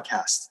Midrash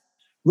podcast.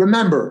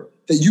 Remember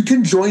that you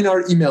can join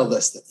our email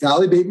list at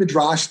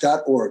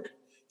valleybeitmidrash.org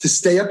to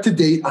stay up to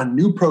date on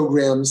new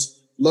programs,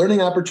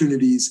 learning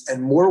opportunities,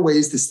 and more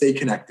ways to stay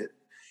connected.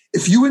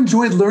 If you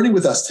enjoyed learning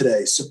with us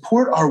today,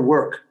 support our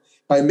work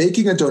by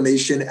making a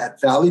donation at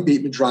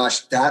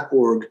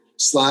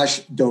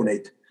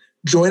valleybeitmidrash.org/donate.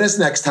 Join us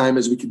next time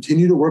as we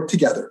continue to work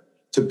together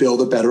to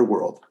build a better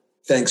world.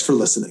 Thanks for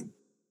listening.